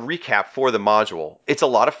 As a recap for the module, it's a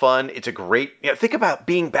lot of fun. It's a great, think about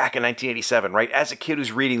being back in 1987, right? As a kid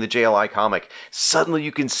who's reading the JLI comic, suddenly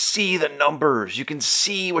you can see the numbers. You can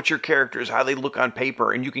see what your characters, how they look on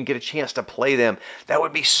paper, and you can get a chance to play them. That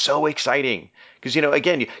would be so exciting. Because,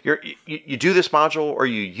 again, you do this module or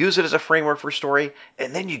you use it as a framework for story,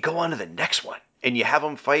 and then you go on to the next one. And you have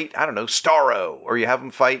them fight, I don't know, Starro, or you have them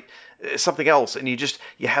fight something else, and you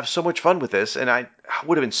have so much fun with this, and I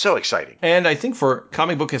would have been so exciting. And I think for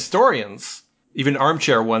comic book historians, even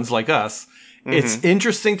armchair ones like us, it's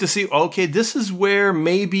interesting to see, okay, this is where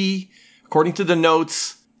maybe, according to the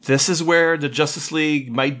notes, this is where the Justice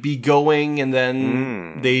League might be going, and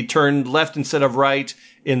then they turned left instead of right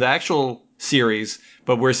in the actual series,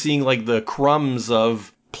 but we're seeing like the crumbs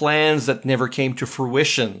of plans that never came to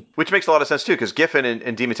fruition. Which makes a lot of sense, too, because Giffen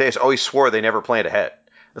and DeMatteis always swore they never planned ahead.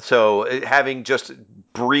 So having just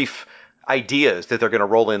brief ideas that they're going to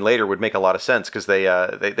roll in later would make a lot of sense, because they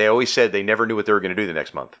always said they never knew what they were going to do the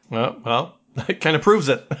next month. Well, it kind of proves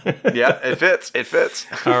it. Yeah, it fits. It fits.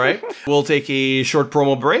 All right. We'll take a short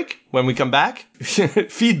promo break. When we come back,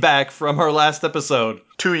 feedback from our last episode.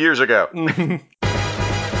 2 years ago.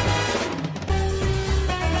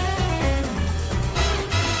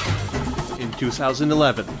 In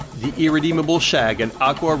 2011, the irredeemable Shag and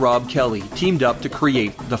Aqua Rob Kelly teamed up to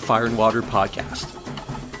create the Fire and Water podcast.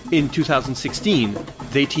 In 2016,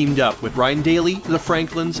 they teamed up with Ryan Daly, the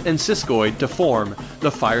Franklins, and Siskoid to form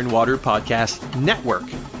the Fire and Water Podcast Network.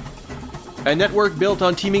 A network built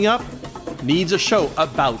on teaming up needs a show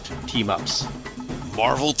about team-ups.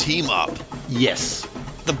 Marvel Team Up. Yes.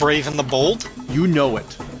 The Brave and the Bold? You know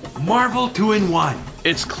it. Marvel 2-in-1.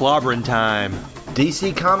 It's clobbering time.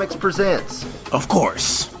 DC Comics presents. Of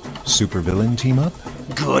course. Supervillain Team Up?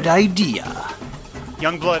 Good idea.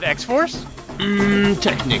 Youngblood X-Force?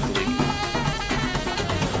 Technically.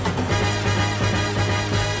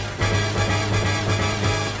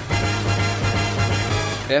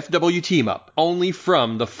 FW Team Up, only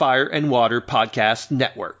from the Fire and Water Podcast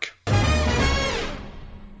Network.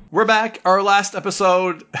 We're back. Our last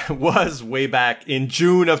episode was way back in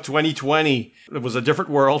June of 2020. It was a different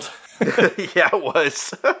world. Yeah, it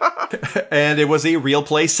was. And it was a real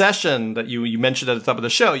play session that you mentioned at the top of the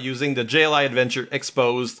show, using the JLI Adventure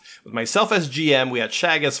Exposed with myself as GM. We had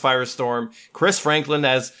Shag as Firestorm, Chris Franklin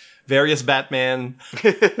as various Batman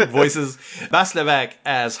voices, Bas Levesque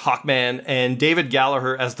as Hawkman, and David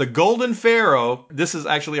Gallagher as the Golden Pharaoh. This is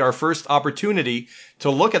actually our first opportunity to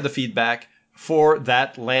look at the feedback for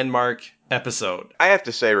that landmark episode. I have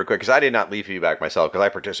to say real quick, because I did not leave feedback myself, because I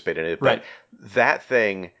participated in it, but right. That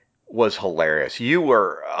thing was hilarious. You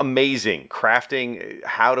were amazing crafting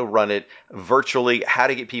how to run it virtually, how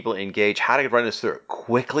to get people engaged, how to run this through it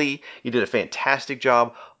quickly. You did a fantastic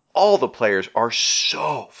job. All the players are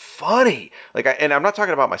so funny. And I'm not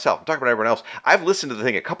talking about myself. I'm talking about everyone else. I've listened to the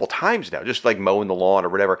thing a couple times now, just like mowing the lawn or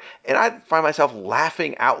whatever, and I find myself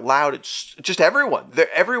laughing out loud. It's just everyone.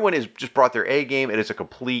 Everyone has just brought their A game. It is a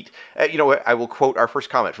complete. You know what? I will quote our first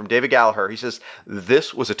comment from David Gallagher. He says,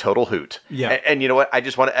 "This was a total hoot." Yeah. And you know what? I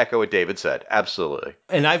just want to echo what David said. Absolutely.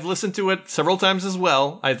 And I've listened to it several times as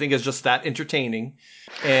well. I think it's just that entertaining.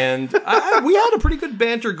 And we had a pretty good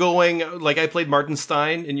banter going. Like, I played Martin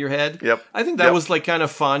Stein in your head. Yep. I think that was like kind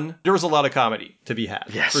of fun. There was a lot of comedy to be had.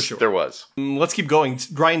 Yes, for sure. There was. Let's keep going.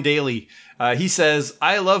 Ryan Daly. He says,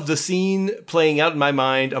 I love the scene playing out in my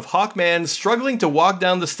mind of Hawkman struggling to walk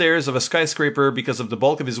down the stairs of a skyscraper because of the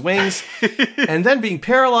bulk of his wings, and then being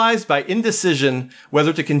paralyzed by indecision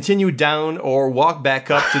whether to continue down or walk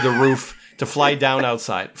back up to the roof to fly down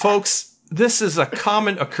outside. Folks, this is a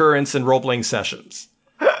common occurrence in role-playing sessions.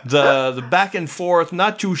 The back and forth,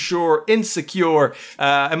 not too sure, insecure.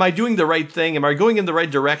 Am I doing the right thing? Am I going in the right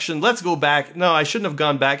direction? Let's go back. No, I shouldn't have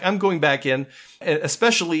gone back. I'm going back in.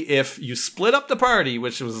 Especially if you split up the party,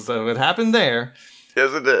 which was what happened there.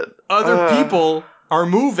 Yes, it did. Other people are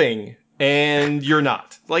moving and you're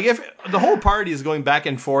not. Like, if the whole party is going back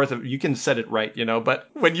and forth, you can set it right, but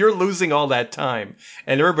when you're losing all that time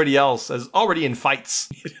and everybody else is already in fights.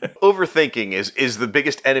 Overthinking is the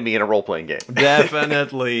biggest enemy in a role-playing game.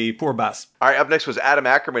 Definitely. Poor Bas. All right, up next was Adam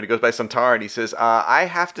Ackerman, who goes by Santar, and he says, I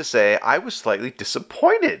have to say I was slightly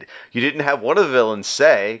disappointed. You didn't have one of the villains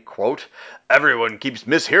say, quote, everyone keeps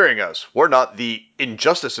mishearing us. We're not the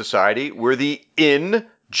Injustice Society. We're the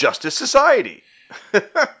Injustice Society.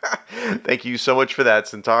 Thank you so much for that,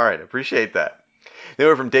 Centauran. Appreciate that. Then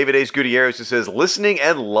we're from David Ace Gutierrez, who says, listening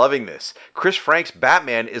and loving this. Chris Frank's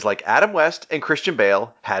Batman is like Adam West and Christian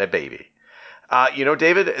Bale had a baby.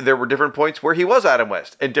 David, there were different points where he was Adam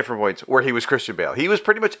West and different points where he was Christian Bale. He was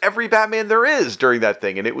pretty much every Batman there is during that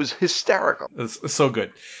thing, and it was hysterical. It's so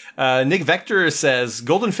good. Nick Vector says,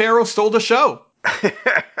 Golden Pharaoh stole the show.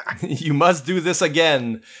 You must do this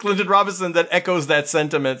again. Clinton Robinson that echoes that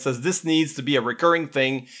sentiment says this needs to be a recurring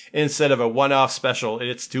thing instead of a one-off special.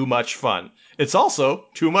 It's too much fun. It's also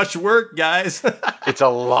too much work, guys. It's a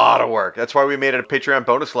lot of work. That's why we made it a Patreon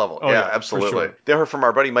bonus level. Oh, yeah, absolutely. Sure. Then heard from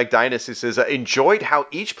our buddy Mike Dynas, who says, enjoyed how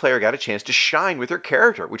each player got a chance to shine with their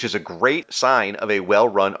character, which is a great sign of a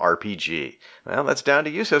well-run RPG. Well, that's down to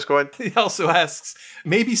you, Siskoid. He also asks,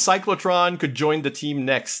 maybe Cyclotron could join the team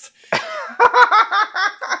next.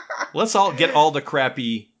 Let's all get all the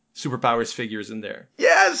crappy Superpowers figures in there.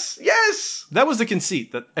 Yes. That was the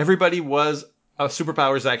conceit, that everybody was a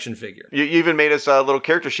Superpowers action figure. You even made us little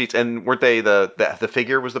character sheets, and weren't they the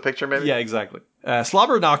figure was the picture, maybe? Yeah, exactly.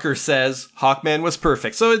 Slobberknocker says Hawkman was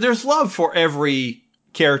perfect. So there's love for every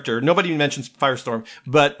character. Nobody mentions Firestorm,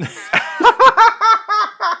 but...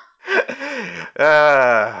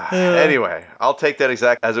 Anyway, I'll take that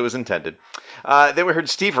exact as it was intended. Then we heard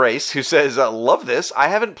Steve Race, who says, love this. I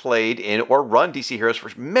haven't played in or run DC Heroes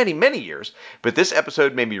for many, many years, but this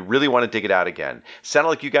episode made me really want to dig it out again. Sounded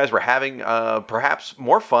like you guys were having perhaps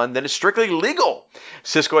more fun than is strictly legal.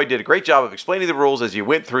 Siskoid did a great job of explaining the rules as you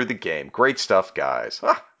went through the game. Great stuff, guys.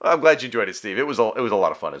 I'm glad you enjoyed it, Steve. It was a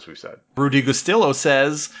lot of fun, as we've said. Rudy Gustillo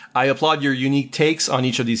says, I applaud your unique takes on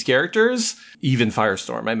each of these characters. Even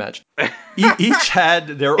Firestorm, I imagine. Each had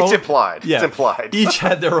their own... It's implied. Yeah, it's implied. Each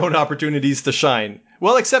had their own opportunities to shine.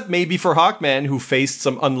 Well, except maybe for Hawkman, who faced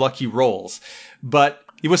some unlucky roles. But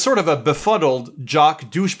he was sort of a befuddled jock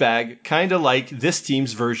douchebag, kind of like this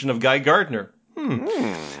team's version of Guy Gardner.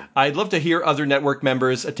 I'd love to hear other network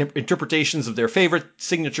members' interpretations of their favorite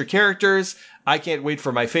signature characters. I can't wait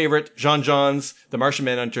for my favorite, Jean Johns, the Martian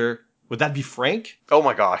Manhunter. Would that be Frank? Oh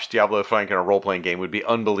my gosh, Diablo Frank in a role-playing game would be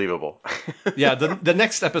unbelievable. Yeah, the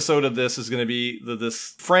next episode of this is going to be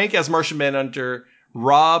this Frank as Martian Manhunter,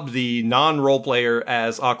 Rob, the non-role player,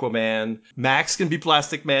 as Aquaman. Max can be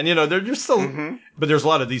Plastic Man. They're just still... But there's a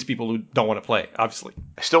lot of these people who don't want to play, obviously.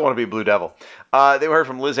 I still want to be Blue Devil. Then we heard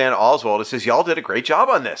from Liz Ann Oswald. It says, y'all did a great job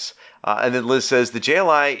on this. And then Liz says, the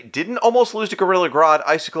JLI didn't almost lose to Gorilla Grodd,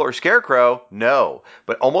 Icicle, or Scarecrow. No,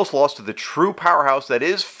 but almost lost to the true powerhouse that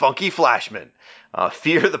is Funky Flashman.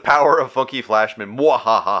 Fear the power of Funky Flashman.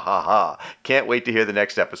 Mwahahaha. Can't wait to hear the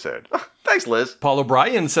next episode. Thanks, Liz. Paul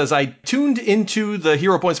O'Brien says, I tuned into the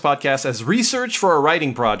Hero Points podcast as research for a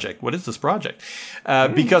writing project. What is this project?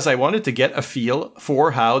 Because I wanted to get a feel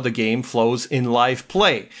for how the game flows in live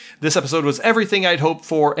play. This episode was everything I'd hoped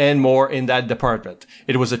for and more in that department.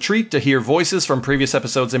 It was a treat to hear voices from previous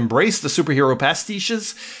episodes embrace the superhero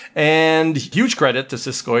pastiches, and huge credit to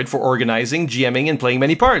Siskoid for organizing, GMing, and playing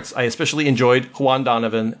many parts. I especially enjoyed Juan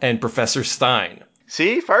Donovan and Professor Stein.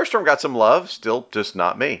 See, Firestorm got some love, still just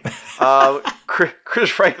not me. Chris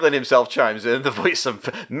Franklin himself chimes in, the voice of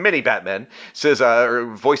many Batmen, says,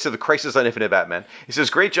 voice of the Crisis on Infinite Batman. He says,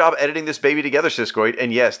 great job editing this baby together, Siskoid,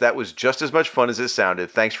 and yes, that was just as much fun as it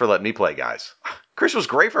sounded. Thanks for letting me play, guys. Chris was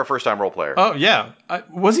great for a first-time role player. Oh, yeah.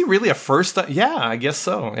 Was he really a first-time? Yeah, I guess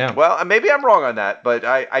so, yeah. Well, maybe I'm wrong on that, but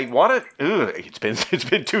I want to... It's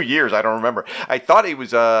been 2 years, I don't remember. I thought he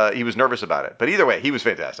was nervous about it, but either way, he was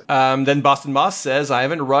fantastic. Then Boston Moss says, I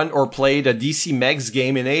haven't run or played a DC Megs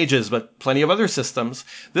game in ages, but plenty of other systems.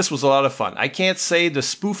 This was a lot of fun. I can't say the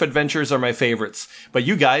spoof adventures are my favorites, but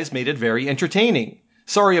you guys made it very entertaining.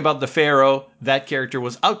 Sorry about the Pharaoh. That character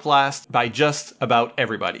was outclassed by just about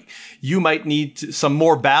everybody. You might need some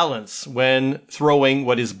more balance when throwing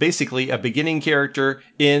what is basically a beginning character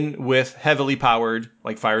in with heavily powered,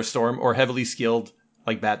 like Firestorm, or heavily skilled,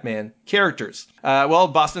 like Batman, characters. Well,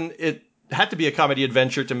 Boston, it had to be a comedy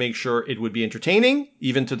adventure to make sure it would be entertaining,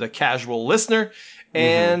 even to the casual listener.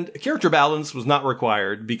 And character balance was not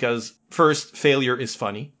required because, first, failure is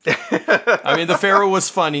funny. I mean, the Pharaoh was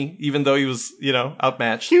funny, even though he was,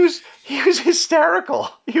 outmatched. He was hysterical.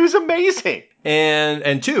 He was amazing.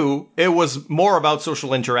 And two, it was more about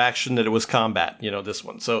social interaction than it was combat, this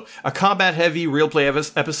one. So a combat-heavy real play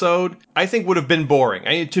episode, I think would have been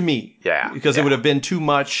boring, to me. Yeah. Because it would have been too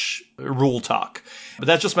much rule talk. But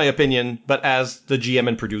that's just my opinion. But as the GM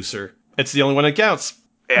and producer, it's the only one that counts.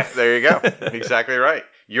 Yeah, there you go. Exactly right.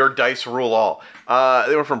 Your dice rule all.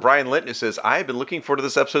 They were from Brian Linton, who says, I have been looking forward to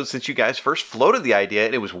this episode since you guys first floated the idea,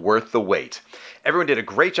 and it was worth the wait. Everyone did a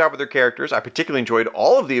great job with their characters. I particularly enjoyed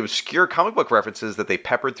all of the obscure comic book references that they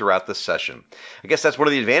peppered throughout this session. I guess that's one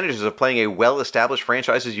of the advantages of playing a well-established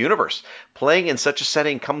franchise's universe. Playing in such a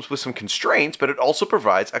setting comes with some constraints, but it also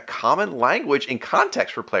provides a common language and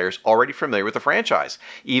context for players already familiar with the franchise,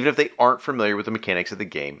 even if they aren't familiar with the mechanics of the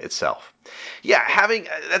game itself. Yeah,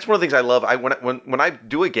 that's one of the things I love. When I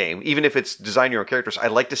do a game, even if it's design your own characters, I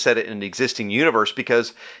like to set it in an existing universe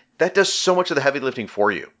because that does so much of the heavy lifting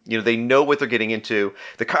for you. You know, they know what they're getting into.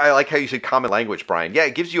 I like how you said common language, Brian. Yeah,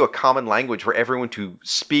 it gives you a common language for everyone to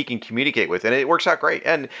speak and communicate with, and it works out great.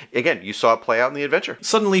 And again, you saw it play out in the adventure.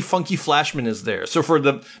 Suddenly, Funky Flashman is there. So for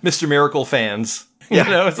the Mr. Miracle fans, you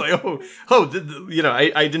know, it's like,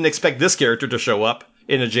 I didn't expect this character to show up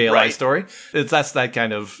in a JLI story. That's that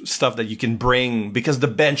kind of stuff that you can bring because the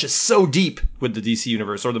bench is so deep with the DC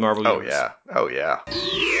universe or the Marvel universe. Oh yeah.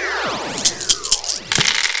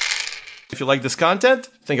 If you like this content,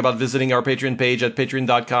 think about visiting our Patreon page at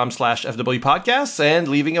patreon.com/FWPodcasts and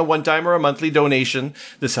leaving a one-time or a monthly donation.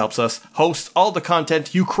 This helps us host all the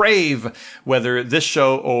content you crave, whether this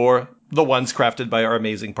show or the ones crafted by our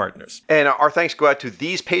amazing partners. And our thanks go out to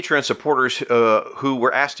these Patreon supporters who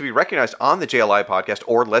were asked to be recognized on the JLI podcast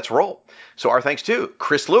or Let's Roll. So our thanks to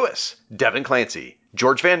Chris Lewis, Devin Clancy,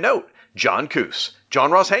 George Van Note, John Coos,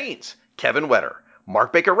 John Ross Haynes, Kevin Wetter,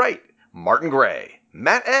 Mark Baker Wright, Martin Gray,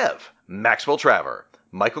 Matt Ev, Maxwell Traver,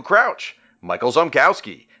 Michael Crouch, Michael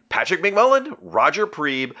Zomkowski, Patrick McMullen, Roger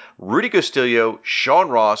Preeb, Rudy Castillo, Sean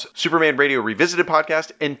Ross, Superman Radio Revisited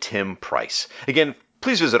Podcast, and Tim Price. Again,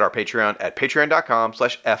 please visit our Patreon at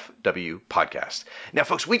patreon.com/FWPodcast. Now,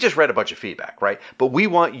 folks, we just read a bunch of feedback, right? But we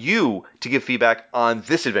want you to give feedback on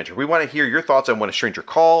this adventure. We want to hear your thoughts on When a Stranger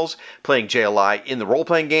Calls, playing JLI in the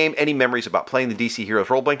role-playing game, any memories about playing the DC Heroes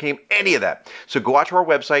role-playing game, any of that. So go out to our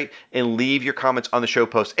website and leave your comments on the show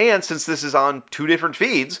post. And since this is on 2 different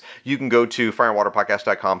feeds, you can go to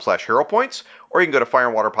fireandwaterpodcast.com/HeroPoints, or you can go to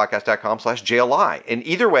fireandwaterpodcast.com/JLI. And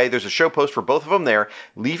either way, there's a show post for both of them there.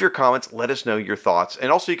 Leave your comments. Let us know your thoughts. And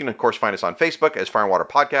also, you can, of course, find us on Facebook as Fire and Water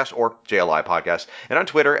Podcast or JLI Podcast, and on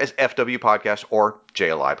Twitter as FW Podcast or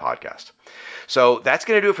JLI Podcast. So that's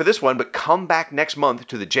going to do it for this one, but come back next month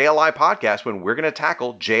to the JLI Podcast when we're going to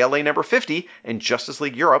tackle JLA number 50 and Justice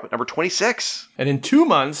League Europe number 26. And in 2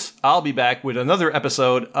 months, I'll be back with another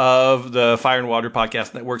episode of the Fire and Water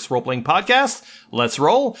Podcast Network's role-playing podcast, Let's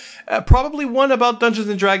Roll. Probably one about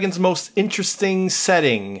Dungeons & Dragons' most interesting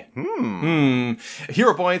setting.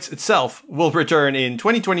 Hero Points itself will return in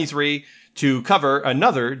 2023 to cover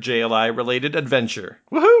another JLI-related adventure.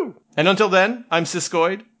 Woohoo! And until then, I'm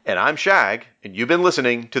Siskoid. And I'm Shag, and you've been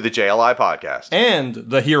listening to the JLI Podcast. And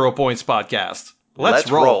the Hero Points Podcast. Let's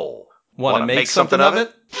roll. Want to make something of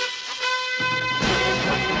it?